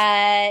then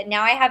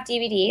now I have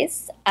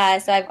DVDs.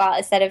 So I've got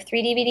a set of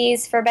 3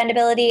 DVDs for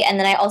bendability, and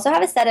then I also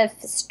have a set of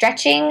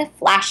stretching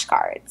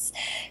flashcards.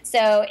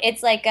 So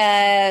it's like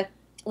a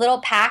little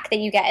pack that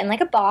you get in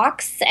like a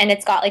box, and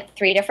it's got like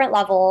 3 different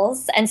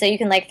levels, and so you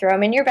can like throw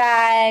them in your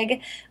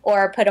bag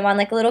or put them on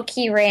like a little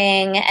key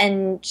ring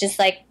and just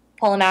like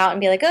pull them out and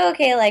be like, oh,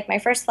 okay, like my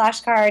first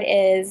flashcard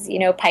is, you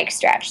know, pike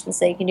stretch. And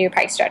so you can do your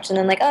pike stretch. And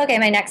then like, oh, okay,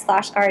 my next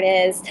flashcard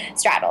is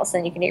straddle. So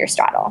then you can do your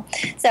straddle.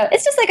 So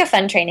it's just like a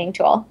fun training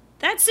tool.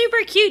 That's super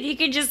cute. You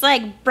can just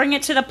like bring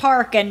it to the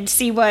park and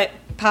see what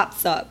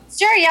pops up.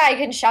 Sure, yeah, you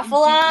can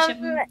shuffle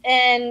them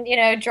and, you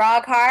know, draw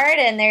a card,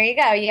 and there you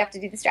go. You have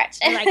to do the stretch.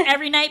 Like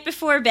every night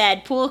before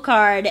bed, pull a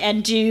card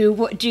and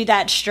do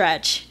that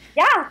stretch.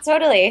 Yeah,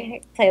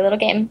 totally. Play a little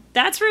game.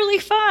 That's really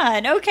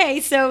fun. Okay,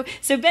 so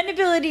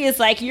Bendability is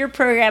like your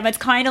program. It's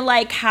kind of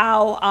like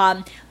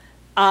how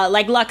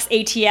like Lux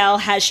ATL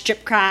has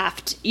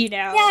Stripcraft, you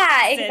know.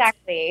 Yeah,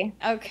 exactly.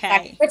 Okay.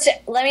 Exactly. Which,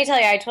 let me tell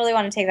you, I totally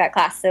want to take that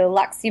class. So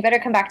Lux, you better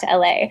come back to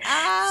LA.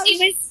 She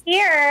was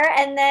here,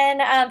 and then,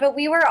 but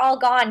we were all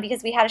gone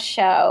because we had a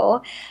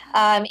show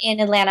in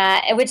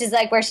Atlanta, which is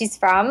like where she's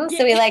from.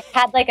 So we like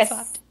had like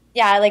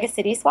a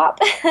city swap.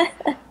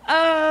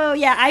 Oh,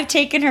 yeah, I've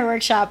taken her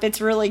workshop. It's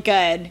really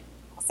good.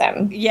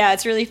 Awesome. Yeah,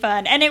 it's really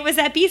fun. And it was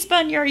at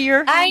B-Spun, your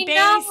home I base.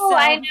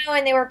 I know,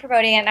 and they were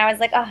promoting it, and I was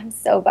like, oh, I'm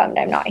so bummed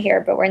I'm not here,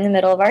 but we're in the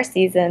middle of our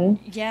season.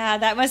 Yeah,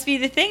 that must be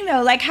the thing,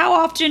 though. Like, how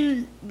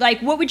often, like,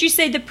 what would you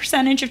say the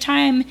percentage of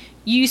time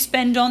you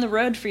spend on the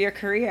road for your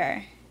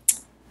career?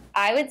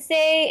 I would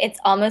say it's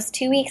almost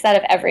 2 weeks out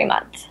of every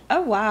month.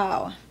 Oh,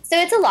 wow. So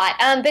it's a lot,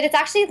 but it's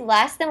actually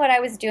less than what I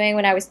was doing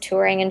when I was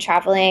touring and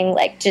traveling,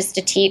 like just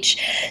to teach.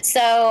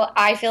 So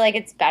I feel like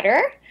it's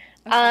better.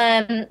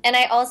 And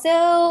I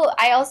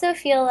also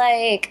feel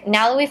like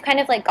now that we've kind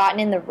of like gotten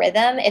in the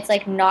rhythm, it's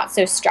like not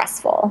so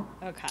stressful.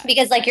 Okay.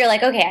 Because like you're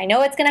like, okay, I know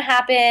what's gonna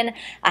happen.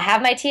 I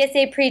have my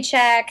TSA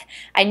pre-check.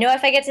 I know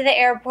if I get to the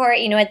airport,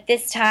 at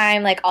this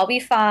time, like I'll be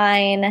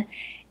fine.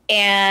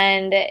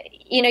 And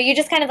you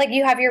just kind of like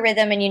you have your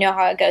rhythm and you know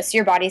how it goes, so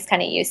your body's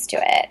kind of used to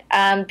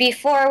it.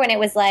 Before, when it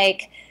was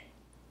like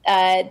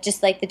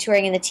just like the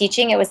touring and the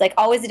teaching, it was like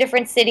always a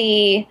different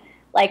city,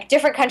 like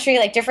different country,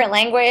 like different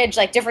language,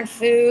 like different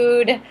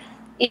food,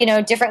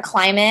 different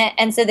climate.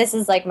 And so this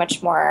is like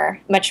much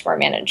more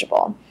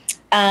manageable.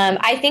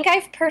 I think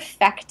I've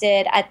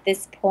perfected at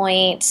this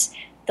point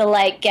the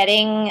like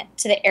getting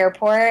to the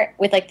airport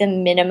with like the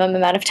minimum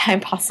amount of time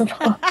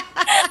possible.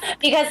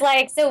 Because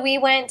like, so we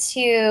went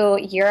to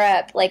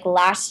Europe like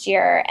last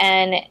year,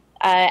 and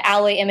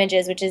Alloy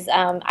Images, which is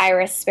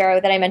Iris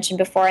Sparrow that I mentioned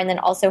before, and then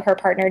also her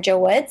partner Joe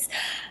Woods,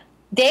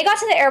 they got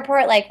to the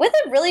airport like with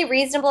a really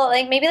reasonable,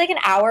 like maybe like an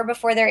hour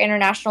before their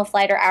international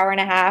flight or hour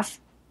and a half.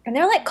 And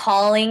they're like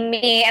calling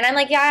me, and I'm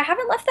like, yeah, I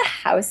haven't left the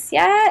house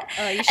yet.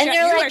 Oh, and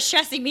they're like, are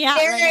stressing me out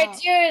right now.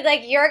 Dude,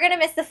 like you're gonna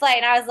miss the flight.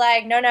 And I was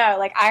like, no,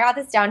 like I got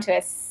this down to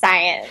a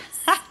science.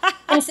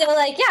 And so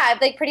like, yeah,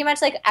 like pretty much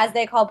like as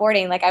they call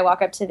boarding, like I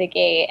walk up to the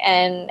gate,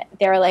 and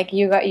they're like,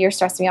 you're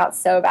stressing me out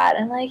so bad.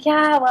 And I'm like,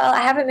 yeah, well,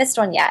 I haven't missed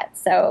one yet,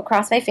 so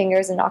cross my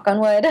fingers and knock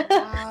on wood.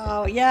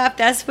 Oh yeah,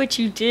 that's what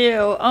you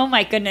do. Oh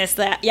my goodness,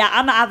 I'm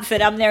the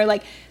opposite. I'm there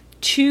like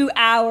 2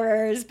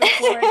 hours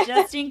before,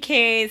 just in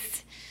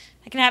case.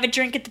 I can have a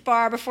drink at the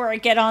bar before I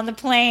get on the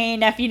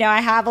plane if,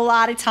 I have a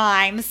lot of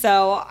time,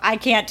 so I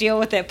can't deal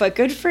with it, but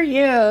good for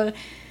you.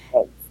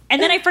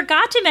 And then I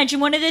forgot to mention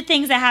one of the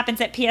things that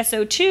happens at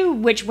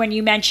PSO2, which when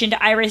you mentioned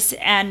Iris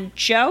and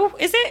Joe,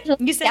 is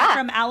it? You said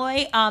from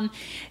Alloy.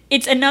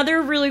 It's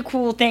another really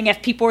cool thing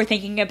if people are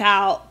thinking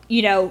about,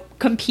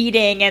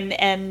 competing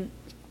and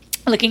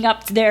looking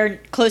up to their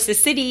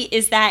closest city,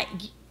 is that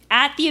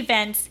at the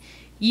events,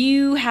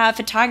 you have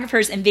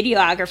photographers and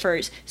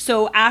videographers.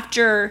 So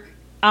after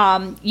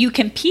you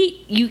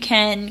compete, you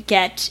can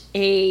get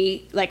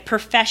a like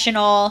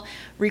professional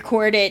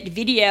recorded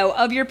video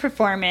of your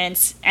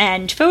performance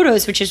and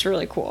photos, which is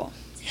really cool.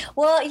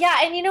 Well, yeah,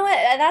 and you know what?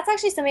 That's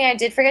actually something I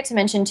did forget to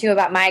mention, too,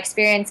 about my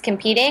experience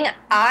competing.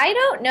 I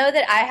don't know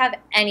that I have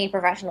any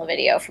professional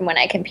video from when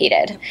I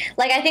competed.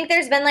 Like, I think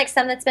there's been, like,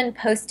 some that's been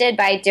posted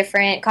by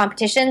different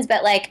competitions,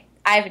 but, like,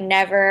 I've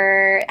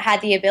never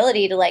had the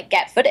ability to like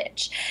get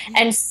footage.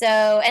 And so,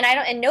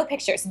 and no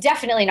pictures,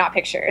 definitely not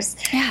pictures.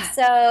 Yeah.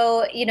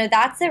 So,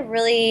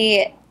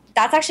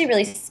 that's actually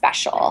really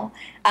special.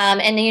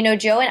 And,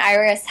 Joe and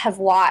Iris have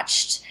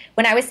watched,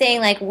 when I was saying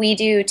like we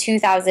do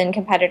 2,000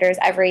 competitors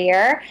every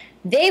year,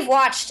 they've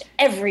watched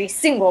every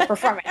single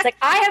performance. Like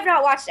I have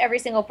not watched every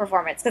single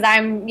performance because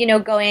I'm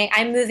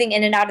moving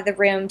in and out of the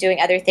room doing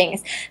other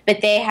things.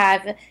 But they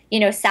have,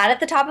 sat at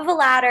the top of a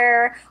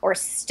ladder or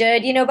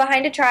stood,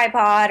 behind a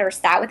tripod or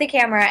sat with a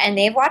camera, and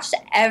they've watched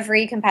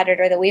every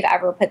competitor that we've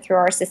ever put through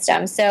our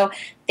system. So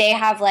they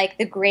have like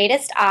the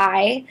greatest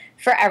eye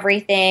for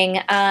everything.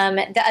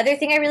 The other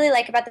thing I really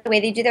like about the way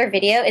they do their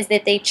video is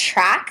that they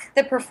track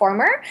the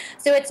performer.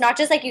 So it's not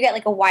just like you get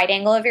like a wide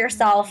angle of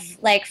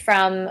yourself, like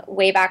from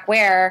way back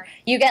where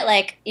you get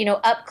like,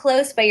 up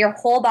close, but your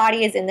whole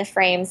body is in the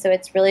frame. So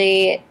it's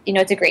really,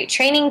 it's a great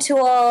training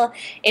tool.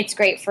 It's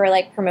great for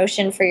like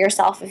promotion for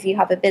yourself if you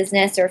have a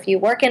business or if you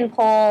work in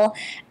pole.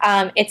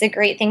 It's a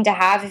great thing to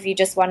have if you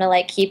just want to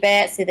like keep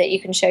it so that you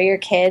can show your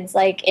kids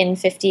like in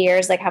 50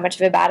 years, like how much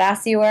of a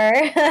badass you were,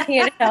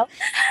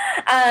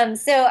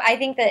 So I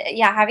think that,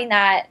 having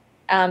that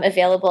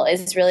available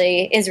is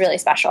really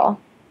special.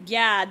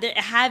 Yeah,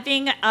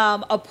 having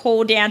a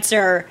pole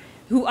dancer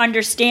who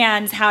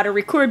understands how to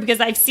record,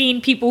 because I've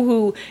seen people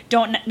who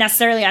don't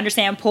necessarily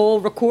understand pole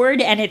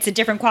record, and it's a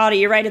different quality.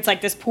 You're right, it's like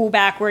this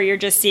pullback where you're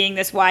just seeing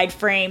this wide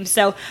frame.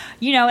 So,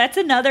 that's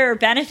another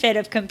benefit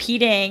of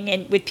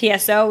competing with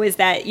PSO is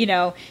that,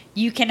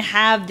 you can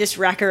have this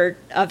record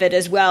of it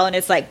as well, and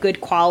it's like good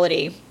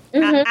quality.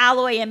 Mm-hmm.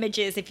 Alloy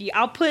Images,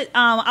 I'll put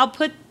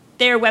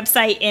their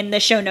website in the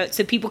show notes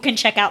so people can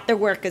check out their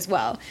work as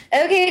well.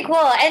 Okay, cool.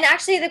 And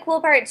actually the cool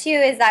part too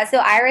is that, so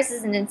Iris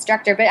is an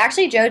instructor, but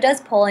actually Joe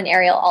does pole and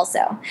aerial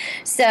also.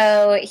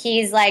 So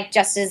he's like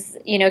just as,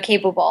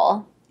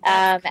 capable cool.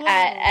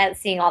 at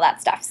seeing all that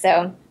stuff.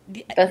 So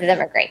both of them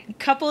are great.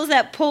 Couples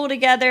that pull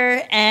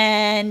together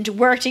and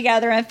work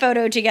together and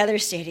photo together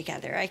stay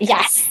together, I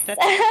guess. Yes.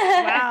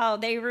 Wow,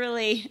 they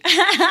really...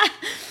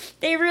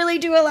 They really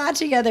do a lot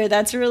together.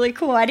 That's really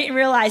cool. I didn't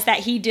realize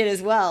that he did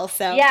as well.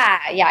 So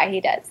yeah, he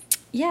does.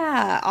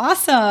 Yeah,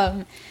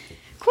 awesome.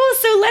 Cool.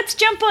 So let's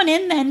jump on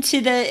in then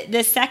to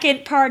the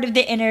second part of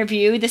the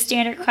interview, the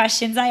standard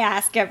questions I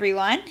ask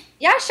everyone.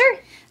 Yeah, sure.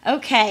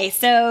 Okay,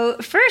 so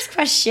first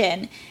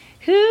question.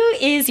 Who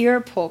is your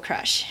pole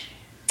crush?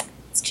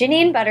 It's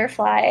Janine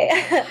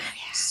Butterfly.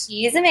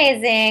 She's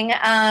amazing.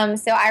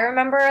 So I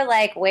remember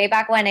like way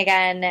back when,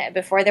 again,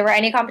 before there were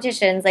any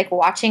competitions, like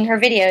watching her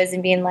videos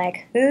and being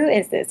like, who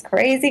is this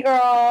crazy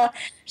girl?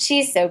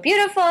 She's so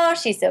beautiful.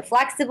 She's so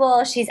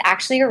flexible. She's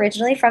actually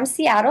originally from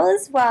Seattle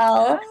as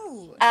well.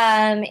 Oh.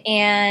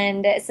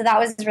 And so that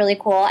was really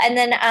cool. And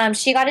then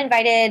she got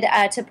invited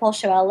to Pole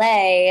Show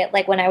LA,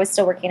 like when I was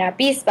still working at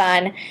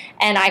B-Spun,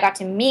 and I got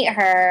to meet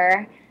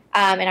her.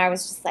 And I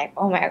was just like,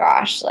 oh my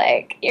gosh,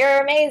 like,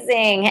 you're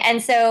amazing.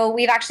 And so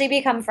we've actually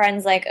become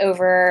friends like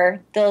over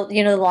the,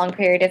 the long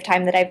period of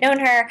time that I've known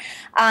her.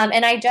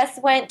 And I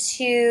just went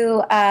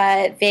to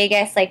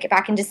Vegas like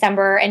back in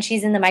December, and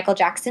she's in the Michael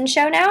Jackson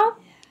show now.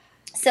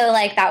 So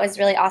like that was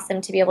really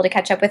awesome to be able to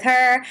catch up with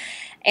her.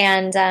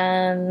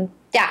 And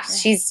yeah,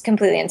 she's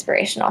completely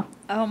inspirational.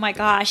 Oh my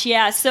gosh.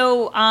 Yeah.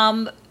 So,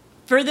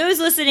 for those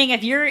listening,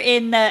 if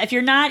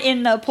you're not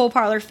in the Pole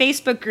Parlor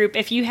Facebook group,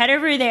 if you head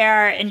over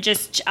there and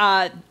just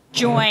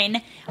join,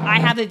 I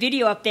have a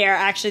video up there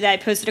actually that I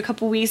posted a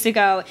couple weeks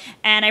ago,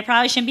 and I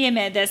probably shouldn't be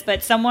admitting this,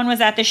 but someone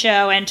was at the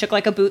show and took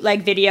like a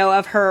bootleg video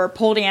of her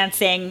pole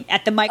dancing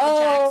at the Michael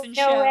Jackson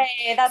show. No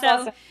way, that's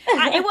awesome.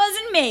 It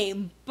wasn't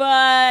me,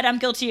 but I'm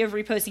guilty of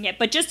reposting it,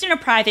 but just in a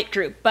private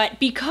group. But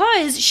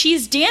because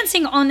she's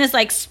dancing on this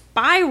like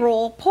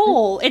spiral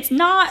pole, it's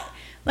not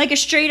like a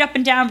straight up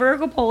and down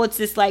vertical pole. It's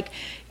this like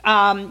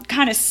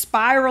kind of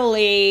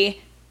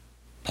spirally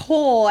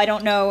pole. I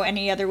don't know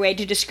any other way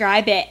to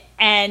describe it.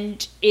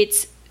 And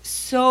it's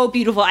so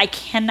beautiful. I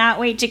cannot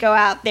wait to go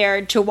out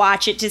there to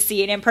watch it, to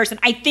see it in person.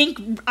 I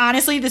think,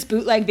 honestly, this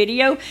bootleg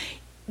video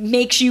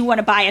makes you want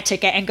to buy a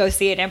ticket and go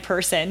see it in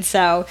person.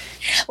 So,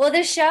 well,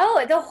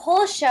 the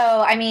whole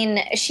show, I mean,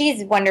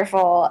 she's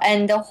wonderful,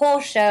 and the whole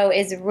show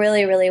is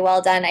really, really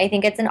well done. I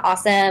think it's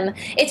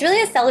it's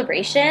really a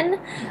celebration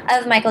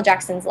of Michael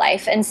Jackson's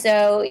life. And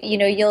so,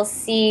 you'll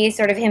see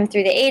sort of him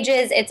through the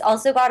ages. It's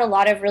also got a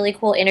lot of really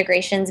cool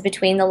integrations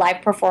between the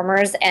live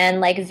performers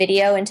and like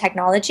video and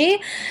technology.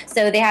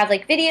 So they have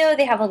like video,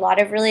 they have a lot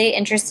of really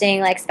interesting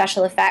like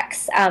special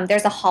effects.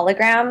 There's a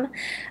hologram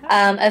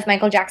of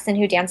Michael Jackson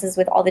who dances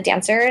with all the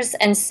dancers,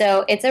 and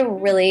so it's a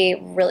really,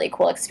 really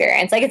cool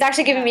experience. Like, it's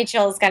actually giving me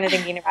chills kind of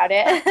thinking about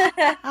it.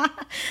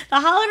 The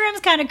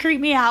holograms kind of creep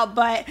me out,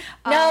 but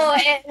no,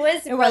 it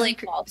was really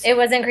cool. It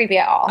wasn't creepy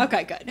at all.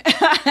 Okay, good.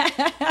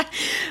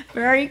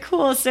 Very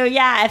cool. So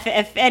yeah,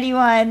 if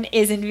anyone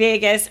is in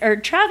Vegas or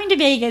traveling to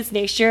Vegas,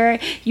 make sure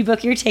you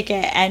book your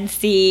ticket and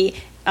see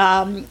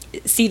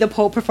the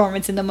pole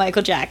performance in the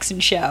Michael Jackson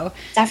show.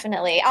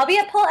 Definitely. I'll be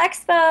at Pole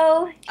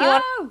Expo if you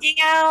want to hang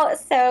out.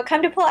 So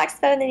come to Pole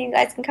Expo, and then you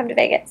guys can come to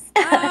Vegas.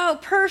 Oh,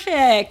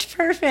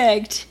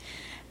 perfect.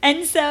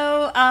 And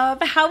so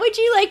how would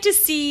you like to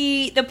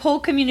see the pole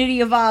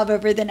community evolve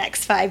over the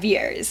next 5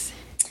 years?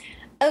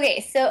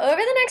 Okay, so over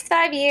the next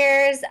 5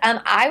 years,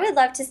 I would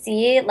love to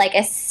see like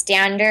a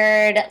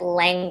standard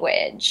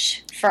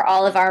language for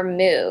all of our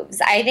moves.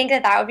 I think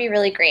that would be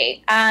really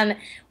great.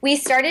 We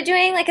started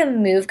doing like a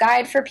move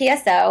guide for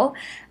PSO.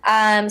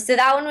 So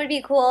that one would be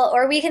cool.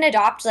 Or we can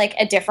adopt like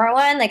a different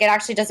one. Like, it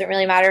actually doesn't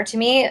really matter to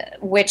me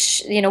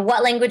which,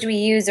 what language we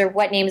use or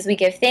what names we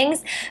give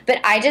things. But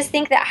I just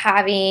think that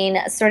having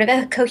sort of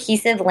a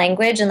cohesive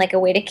language and like a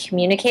way to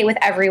communicate with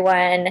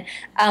everyone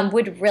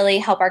would really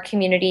help our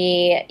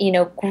community,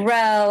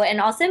 grow,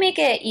 and also make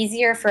it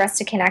easier for us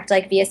to connect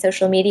like via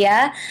social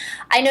media.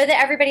 I know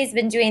that everybody's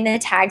been doing the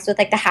tags with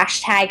like the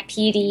hashtag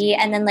PD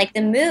and then like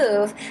the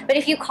move. But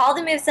if you call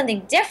the move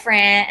something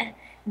different,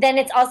 then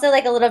it's also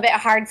like a little bit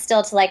hard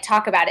still to like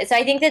talk about it. So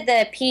I think that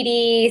the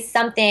PD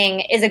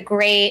something is a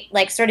great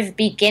like sort of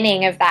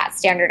beginning of that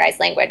standardized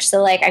language.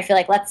 So like I feel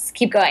like let's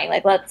keep going.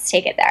 Like, let's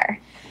take it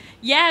there.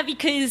 Yeah,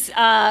 because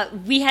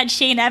we had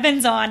Shane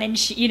Evans on, and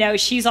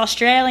she's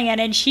Australian,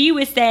 and she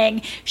was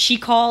saying she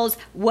calls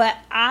what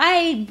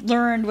I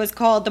learned was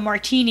called the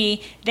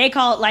martini. They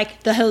call it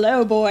like the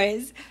hello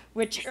boys,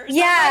 which like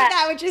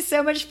that, which is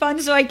so much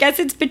fun. So I guess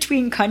it's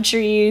between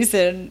countries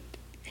and.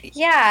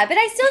 Yeah, but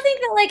I still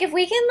think that, like, if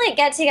we can, like,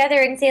 get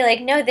together and say,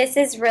 like, no, this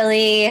is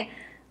really,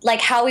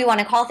 like, how we want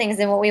to call things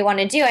and what we want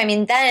to do, I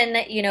mean,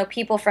 then,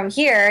 people from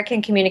here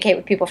can communicate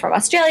with people from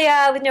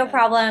Australia with no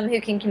problem, who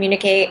can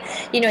communicate,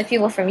 with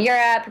people from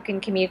Europe, who can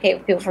communicate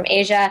with people from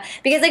Asia,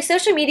 because, like,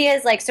 social media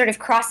is, like, sort of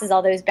crosses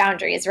all those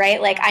boundaries,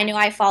 right? Like, I know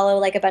I follow,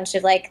 like, a bunch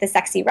of, like, the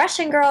sexy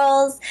Russian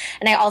girls,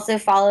 and I also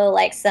follow,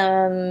 like,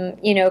 some,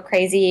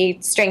 crazy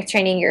strength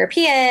training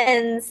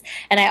Europeans,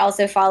 and I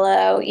also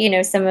follow,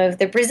 some of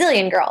the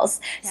Brazilian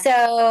girls. Yeah.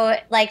 So,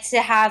 like,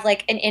 to have,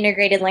 like, an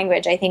integrated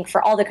language, I think,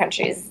 for all the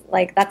countries,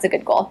 like, that's a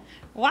good goal.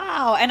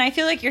 Wow. And I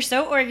feel like you're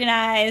so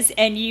organized,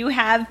 and you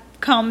have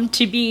come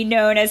to be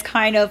known as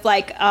kind of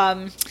like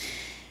an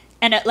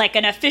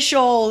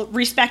official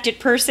respected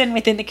person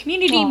within the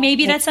community. Oh,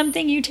 maybe that's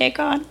something you take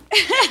on.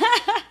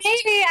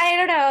 Maybe, I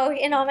don't know,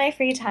 in all my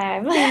free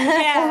time.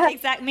 Yeah,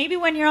 exactly. Maybe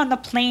when you're on the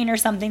plane or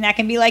something, that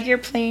can be like your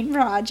plane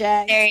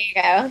project. There you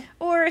go.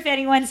 Or if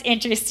anyone's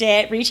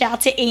interested, reach out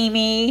to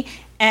Amy,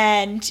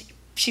 and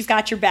she's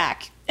got your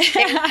back.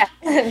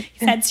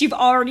 Since you've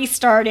already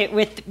started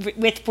with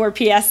for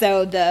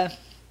PSO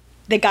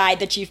the the guide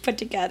that you've put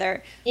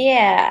together.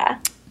 Yeah.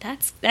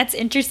 That's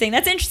interesting.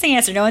 That's an interesting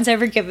answer. No one's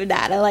ever given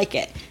that. I like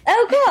it.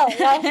 Oh, cool.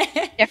 Well,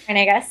 different,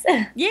 I guess.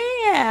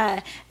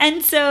 Yeah.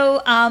 And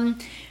so,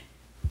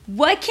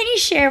 what can you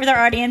share with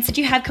our audience that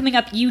you have coming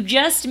up? You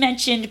just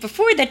mentioned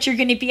before that you're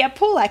going to be at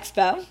Pole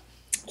Expo.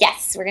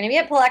 Yes, we're going to be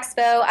at Pole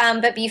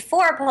Expo. But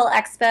before Pole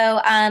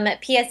Expo,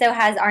 PSO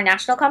has our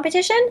national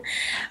competition.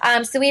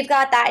 So we've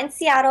got that in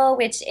Seattle,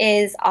 which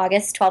is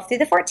August 12th through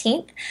the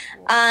 14th.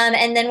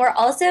 And then we're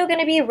also going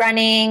to be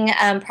running,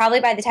 probably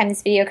by the time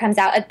this video comes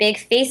out, a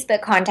big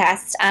Facebook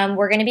contest.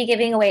 We're going to be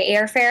giving away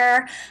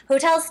airfare,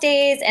 hotel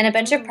stays, and a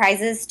bunch of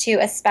prizes to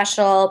a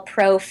special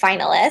pro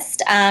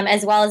finalist,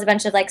 as well as a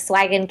bunch of like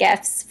swag and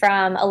gifts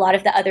from a lot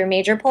of the other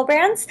major pole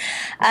brands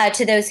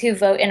to those who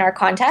vote in our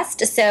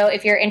contest. So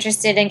if you're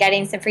interested in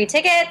getting some free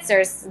tickets or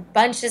a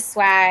bunch of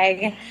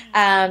swag,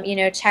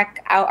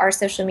 check out our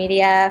social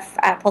media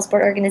at Pole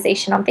Sport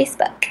Organization on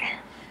Facebook.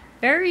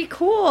 Very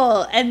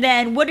cool. And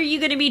then what are you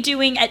going to be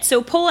doing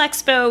so Pole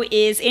Expo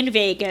is in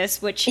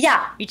Vegas, which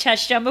we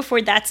touched on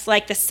before. That's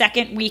like the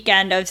second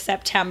weekend of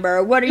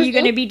September. What are you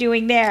going to be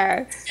doing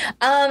there?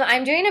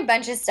 I'm doing a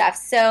bunch of stuff.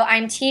 So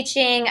I'm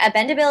teaching a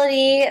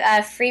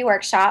bendability free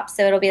workshop.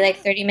 So it'll be like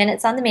 30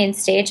 minutes on the main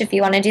stage if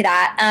you want to do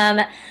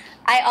that.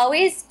 I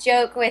always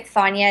joke with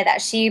Fanya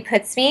that she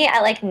puts me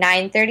at like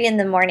 9:30 in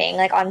the morning,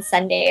 like on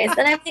Sundays.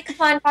 And I'm like,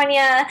 come on,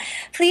 Fanya,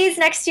 please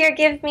next year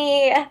give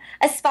me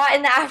a spot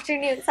in the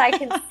afternoon so I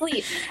can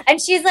sleep.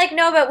 And she's like,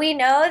 no, but we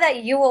know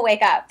that you will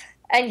wake up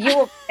and you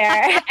will be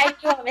there and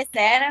you won't miss it.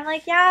 And I'm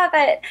like, yeah,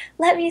 but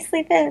let me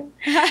sleep in.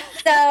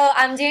 So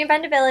I'm doing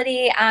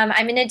bendability.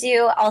 I'm going to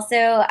do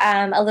also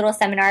a little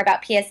seminar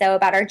about PSO,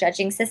 about our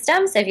judging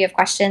system. So if you have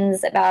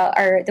questions about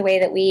the way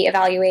that we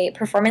evaluate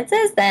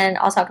performances, then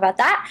I'll talk about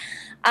that.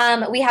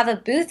 We have a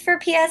booth for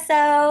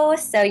PSO,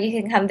 so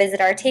you can come visit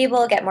our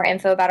table, get more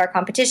info about our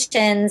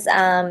competitions,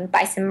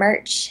 buy some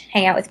merch,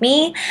 hang out with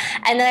me.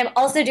 And then I'm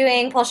also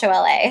doing Pole Show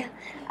LA.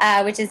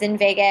 Which is in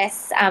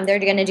Vegas. They're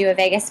going to do a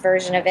Vegas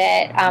version of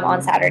it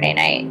on Saturday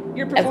night.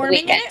 You're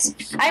performing in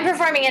it? I'm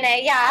performing in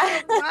it,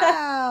 yeah.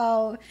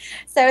 Wow.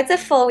 So it's a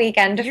full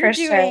weekend for sure.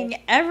 You're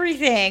doing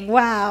everything.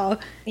 Wow.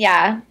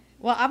 Yeah.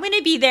 Well, I'm going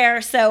to be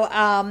there, so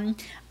I'm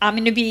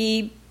going to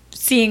be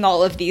seeing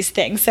all of these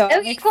things. So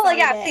okay, cool.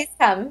 Yeah, please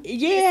come.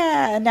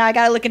 Yeah. Now I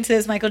got to look into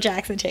those Michael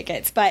Jackson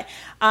tickets. But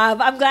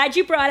I'm glad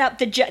you brought up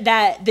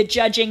the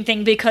judging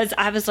thing, because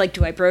I was like,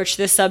 do I broach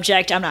this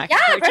subject? I'm not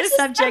going to broach this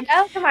subject.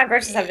 Oh, come on,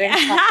 broach the subject.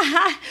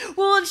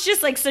 Well, it's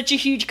just like such a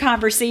huge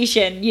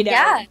conversation,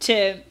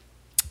 to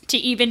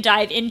even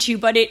dive into.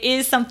 But it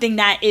is something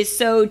that is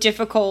so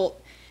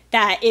difficult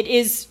that it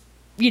is,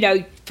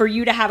 for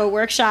you to have a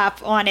workshop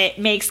on it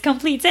makes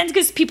complete sense,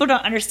 because people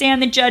don't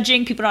understand the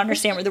judging. People don't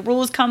understand where the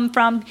rules come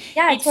from.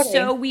 Yeah, totally.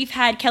 So we've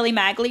had Kelly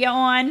Maglia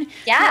on.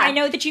 Yeah. Who I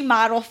know that you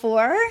model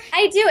for.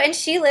 I do, and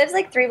she lives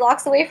like 3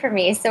 blocks away from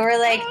me. So we're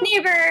like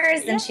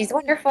neighbors, and she's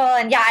wonderful.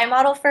 And yeah, I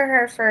model for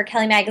her for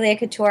Kelly Maglia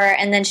Couture.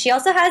 And then she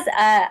also has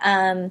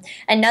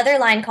another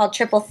line called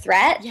Triple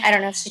Threat. Yeah. I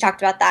don't know if she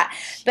talked about that.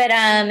 But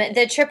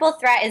the Triple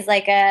Threat is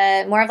like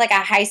more of like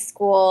a high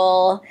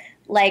school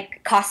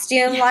like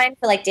costume line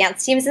for like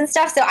dance teams and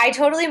stuff. So I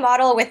totally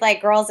model with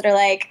like girls that are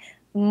like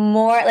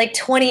more like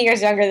 20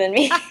 years younger than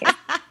me.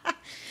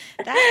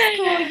 That's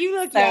cool. You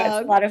look young.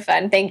 It's a lot of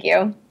fun. Thank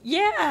you.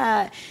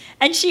 Yeah.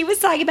 And she was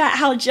talking about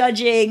how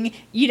judging,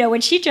 when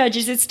she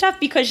judges, it's tough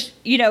because,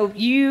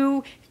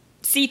 you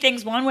see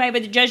things one way,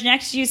 but the judge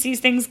next to you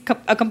sees things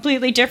a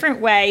completely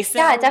different way. So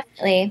yeah,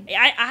 definitely.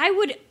 I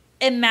would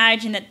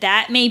imagine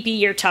that may be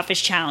your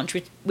toughest challenge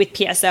with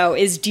PSO,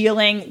 is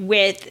dealing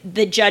with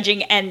the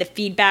judging and the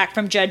feedback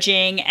from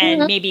judging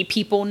and maybe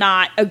people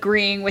not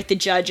agreeing with the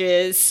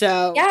judges.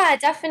 So yeah,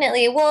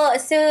 definitely. Well,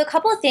 so a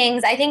couple of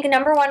things. I think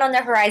number one on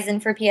the horizon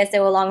for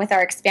PSO, along with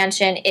our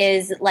expansion,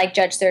 is like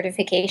judge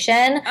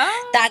certification.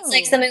 Oh. That's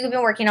like something we've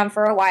been working on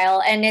for a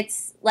while, and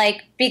it's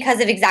like because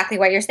of exactly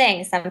what you're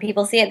saying. Some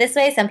people see it this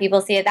way, some people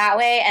see it that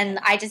way, and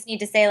I just need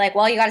to say like,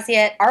 well, you got to see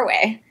it our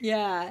way.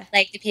 Yeah.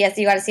 Like the PSO,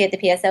 you got to see it the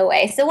PSO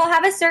way. So we'll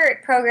have a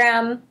cert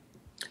program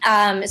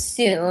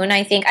soon,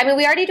 I think. I mean,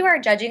 we already do our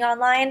judging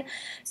online,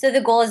 so the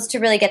goal is to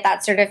really get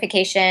that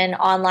certification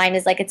online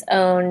as like its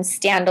own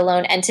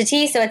standalone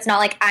entity. So it's not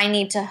like I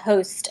need to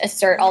host a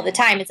cert all the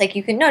time. It's like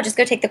you can just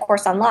go take the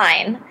course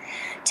online,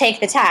 take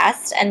the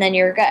test, and then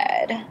you're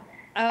good. Oh,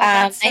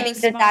 that's so I think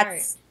smart.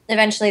 that's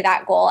eventually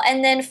that goal.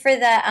 And then for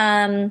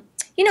the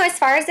as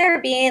far as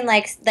there being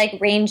like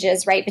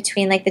ranges, right,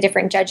 between like the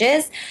different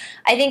judges,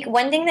 I think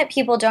one thing that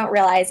people don't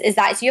realize is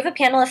that so you have a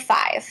panel of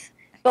 5,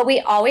 but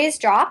we always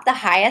drop the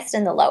highest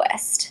and the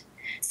lowest.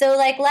 So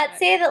like, let's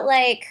say that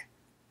like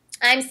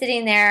I'm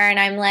sitting there and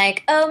I'm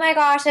like, oh my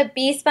gosh, a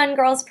B-spun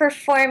girl's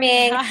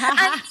performing. I'm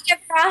going to give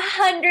her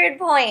 100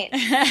 points.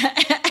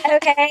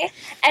 Okay?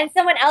 And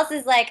someone else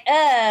is like,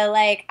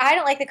 I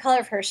don't like the color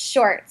of her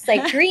shorts.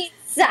 Like green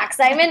sucks.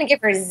 I'm going to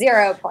give her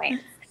 0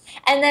 points.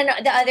 And then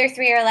the other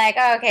three are like,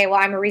 oh, okay, well,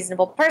 I'm a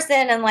reasonable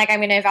person and like I'm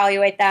going to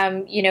evaluate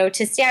them,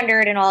 to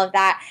standard and all of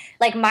that.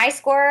 Like my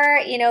score,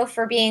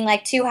 for being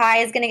like too high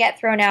is going to get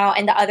thrown out,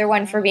 and the other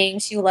one for being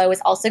too low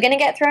is also going to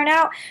get thrown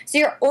out. So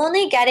you're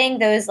only getting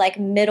those like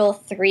middle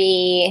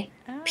three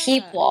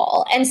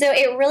people. And so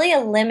it really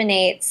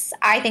eliminates,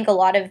 I think, a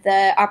lot of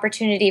the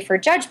opportunity for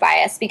judge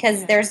bias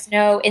because there's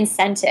no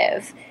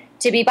incentive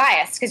to be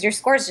biased because your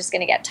score is just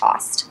going to get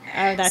tossed.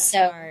 Oh, that's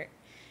smart.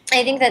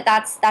 I think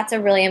that's a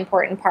really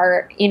important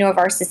part, of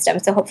our system.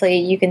 So hopefully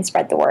you can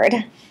spread the word.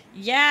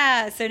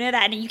 Yeah, so know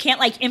that. And you can't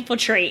like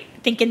infiltrate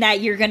thinking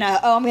that you're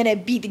I'm gonna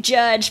be the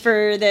judge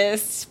for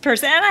this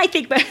person. And I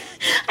think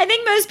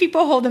most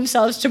people hold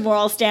themselves to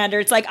moral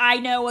standards. Like I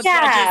know of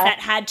judges that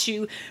had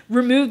to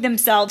remove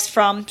themselves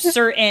from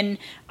certain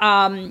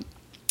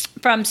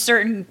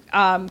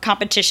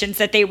competitions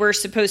that they were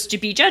supposed to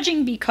be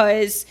judging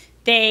because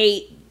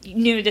they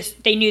knew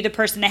the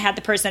person, they had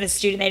the person as a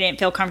student, they didn't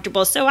feel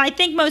comfortable. So I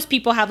think most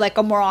people have like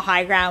a moral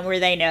high ground where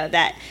they know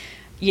that,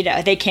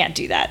 they can't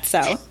do that.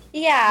 So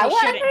yeah, they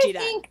shouldn't do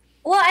that.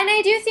 Well, and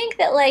I do think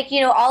that, like,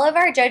 all of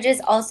our judges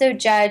also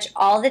judge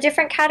all the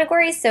different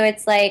categories. So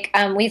it's like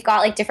we've got,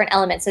 like, different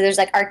elements. So there's,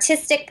 like,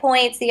 artistic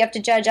points that you have to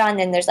judge on.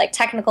 Then there's, like,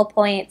 technical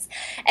points.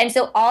 And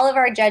so all of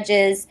our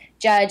judges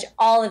judge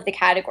all of the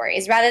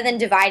categories rather than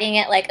dividing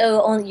it like,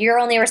 you're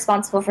only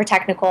responsible for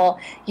technical,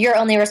 you're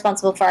only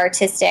responsible for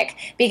artistic,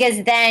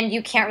 because then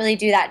you can't really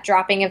do that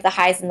dropping of the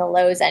highs and the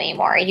lows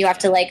anymore. You have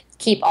to, like,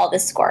 keep all the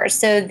scores.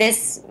 So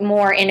this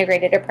more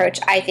integrated approach,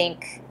 I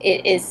think,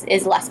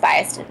 is less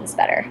biased and is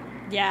better.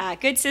 Yeah,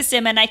 good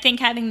system. And I think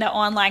having the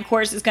online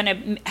course is going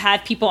to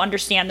have people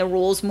understand the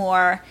rules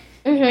more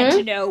and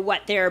to know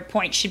what their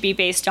points should be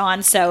based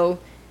on. So,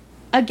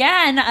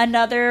 again,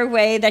 another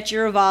way that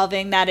you're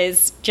evolving that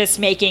is just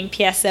making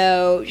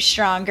PSO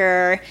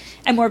stronger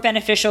and more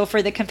beneficial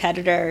for the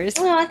competitors.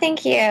 Oh,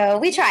 thank you.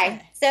 We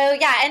try. So,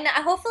 yeah, and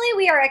hopefully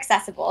we are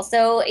accessible.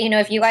 So,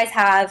 if you guys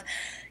have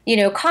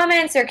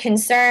comments or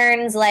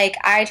concerns, like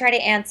I try to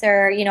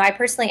answer, I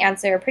personally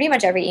answer pretty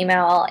much every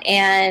email,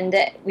 and,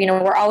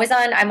 I'm always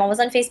on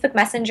Facebook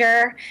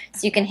Messenger,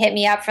 so you can hit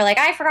me up for like,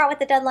 I forgot what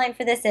the deadline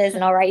for this is,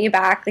 and I'll write you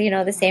back,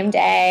 the same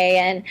day.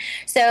 And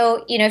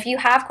so, if you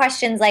have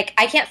questions, like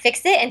I can't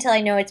fix it until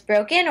I know it's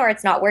broken or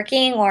it's not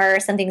working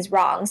or something's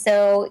wrong.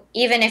 So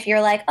even if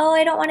you're like, oh,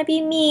 I don't want to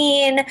be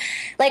mean,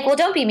 like, well,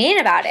 don't be mean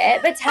about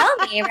it, but tell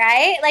me,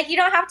 right? Like, you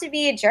don't have to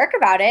be a jerk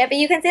about it, but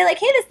you can say like,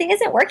 hey, this thing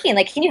isn't working.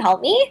 Like, can you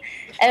help me?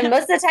 And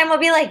most of the time we'll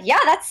be like, yeah,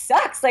 that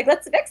sucks. Like,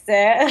 let's fix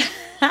it.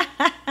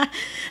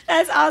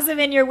 That's awesome.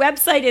 And your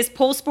website is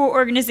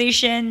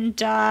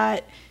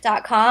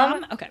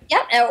polesportorganization.com. Okay.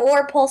 Yep.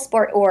 Or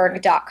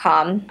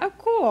polesportorg.com. Oh,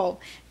 cool.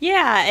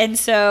 Yeah. And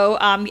so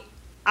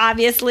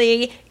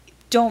obviously,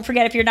 don't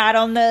forget, if you're not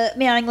on the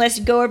mailing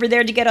list, go over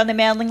there to get on the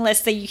mailing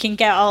list so you can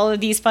get all of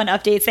these fun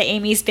updates that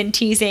Amy's been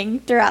teasing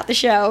throughout the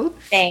show.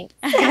 Thanks.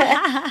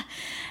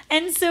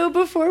 And so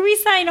before we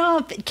sign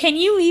off, can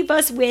you leave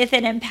us with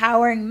an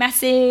empowering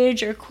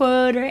message or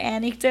quote or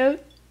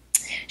anecdote?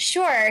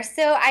 Sure.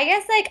 So I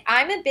guess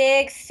I'm a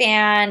big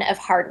fan of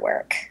hard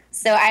work.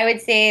 So I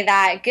would say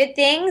that good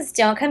things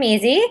don't come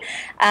easy,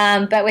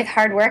 but with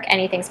hard work,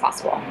 anything's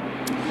possible.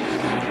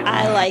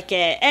 I like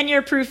it. And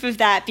you're proof of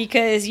that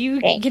because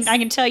I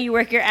can tell you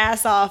work your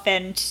ass off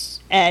and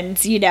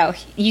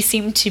you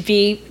seem to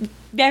be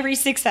very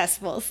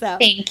successful. So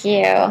thank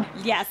you.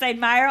 Yes, I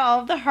admire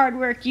all of the hard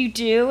work you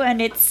do,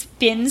 and it's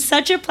been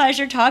such a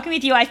pleasure talking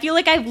with you. I feel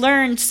like I've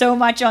learned so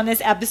much on this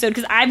episode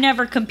because I've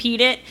never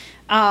competed.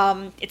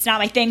 It's not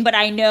my thing, but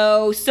I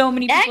know so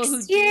many people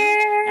who do.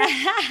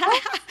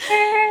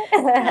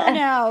 I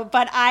know,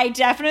 but I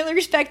definitely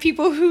respect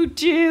people who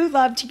do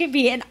love to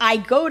compete, and I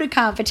go to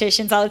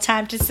competitions all the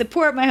time to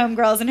support my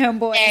homegirls and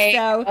homeboys.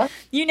 So,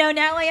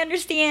 now I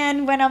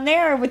understand when I'm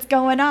there what's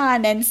going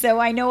on, and so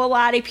I know a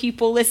lot of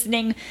people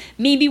listening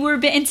maybe were a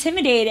bit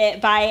intimidated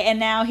by it, and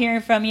now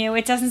hearing from you,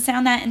 it doesn't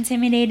sound that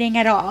intimidating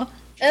at all.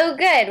 Oh,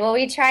 good. Well,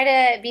 we try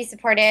to be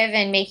supportive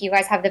and make you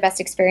guys have the best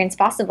experience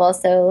possible,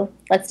 so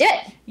let's do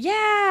it.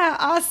 Yeah,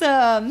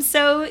 awesome.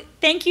 So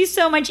thank you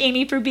so much,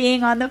 Amy, for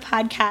being on the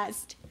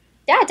podcast.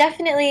 Yeah,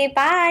 definitely.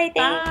 Bye.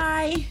 Thanks.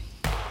 Bye.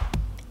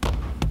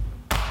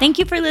 Thank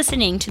you for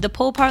listening to the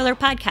Pole Parlor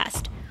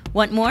podcast.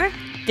 Want more?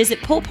 Visit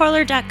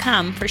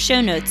poleparlor.com for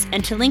show notes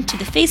and to link to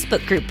the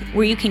Facebook group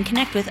where you can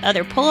connect with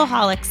other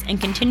poloholics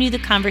and continue the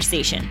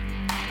conversation.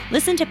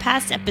 Listen to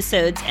past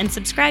episodes and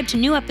subscribe to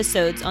new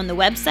episodes on the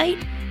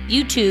website,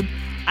 YouTube,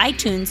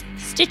 iTunes,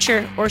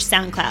 Stitcher, or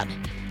SoundCloud.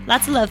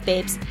 Lots of love,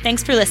 babes.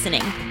 Thanks for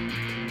listening.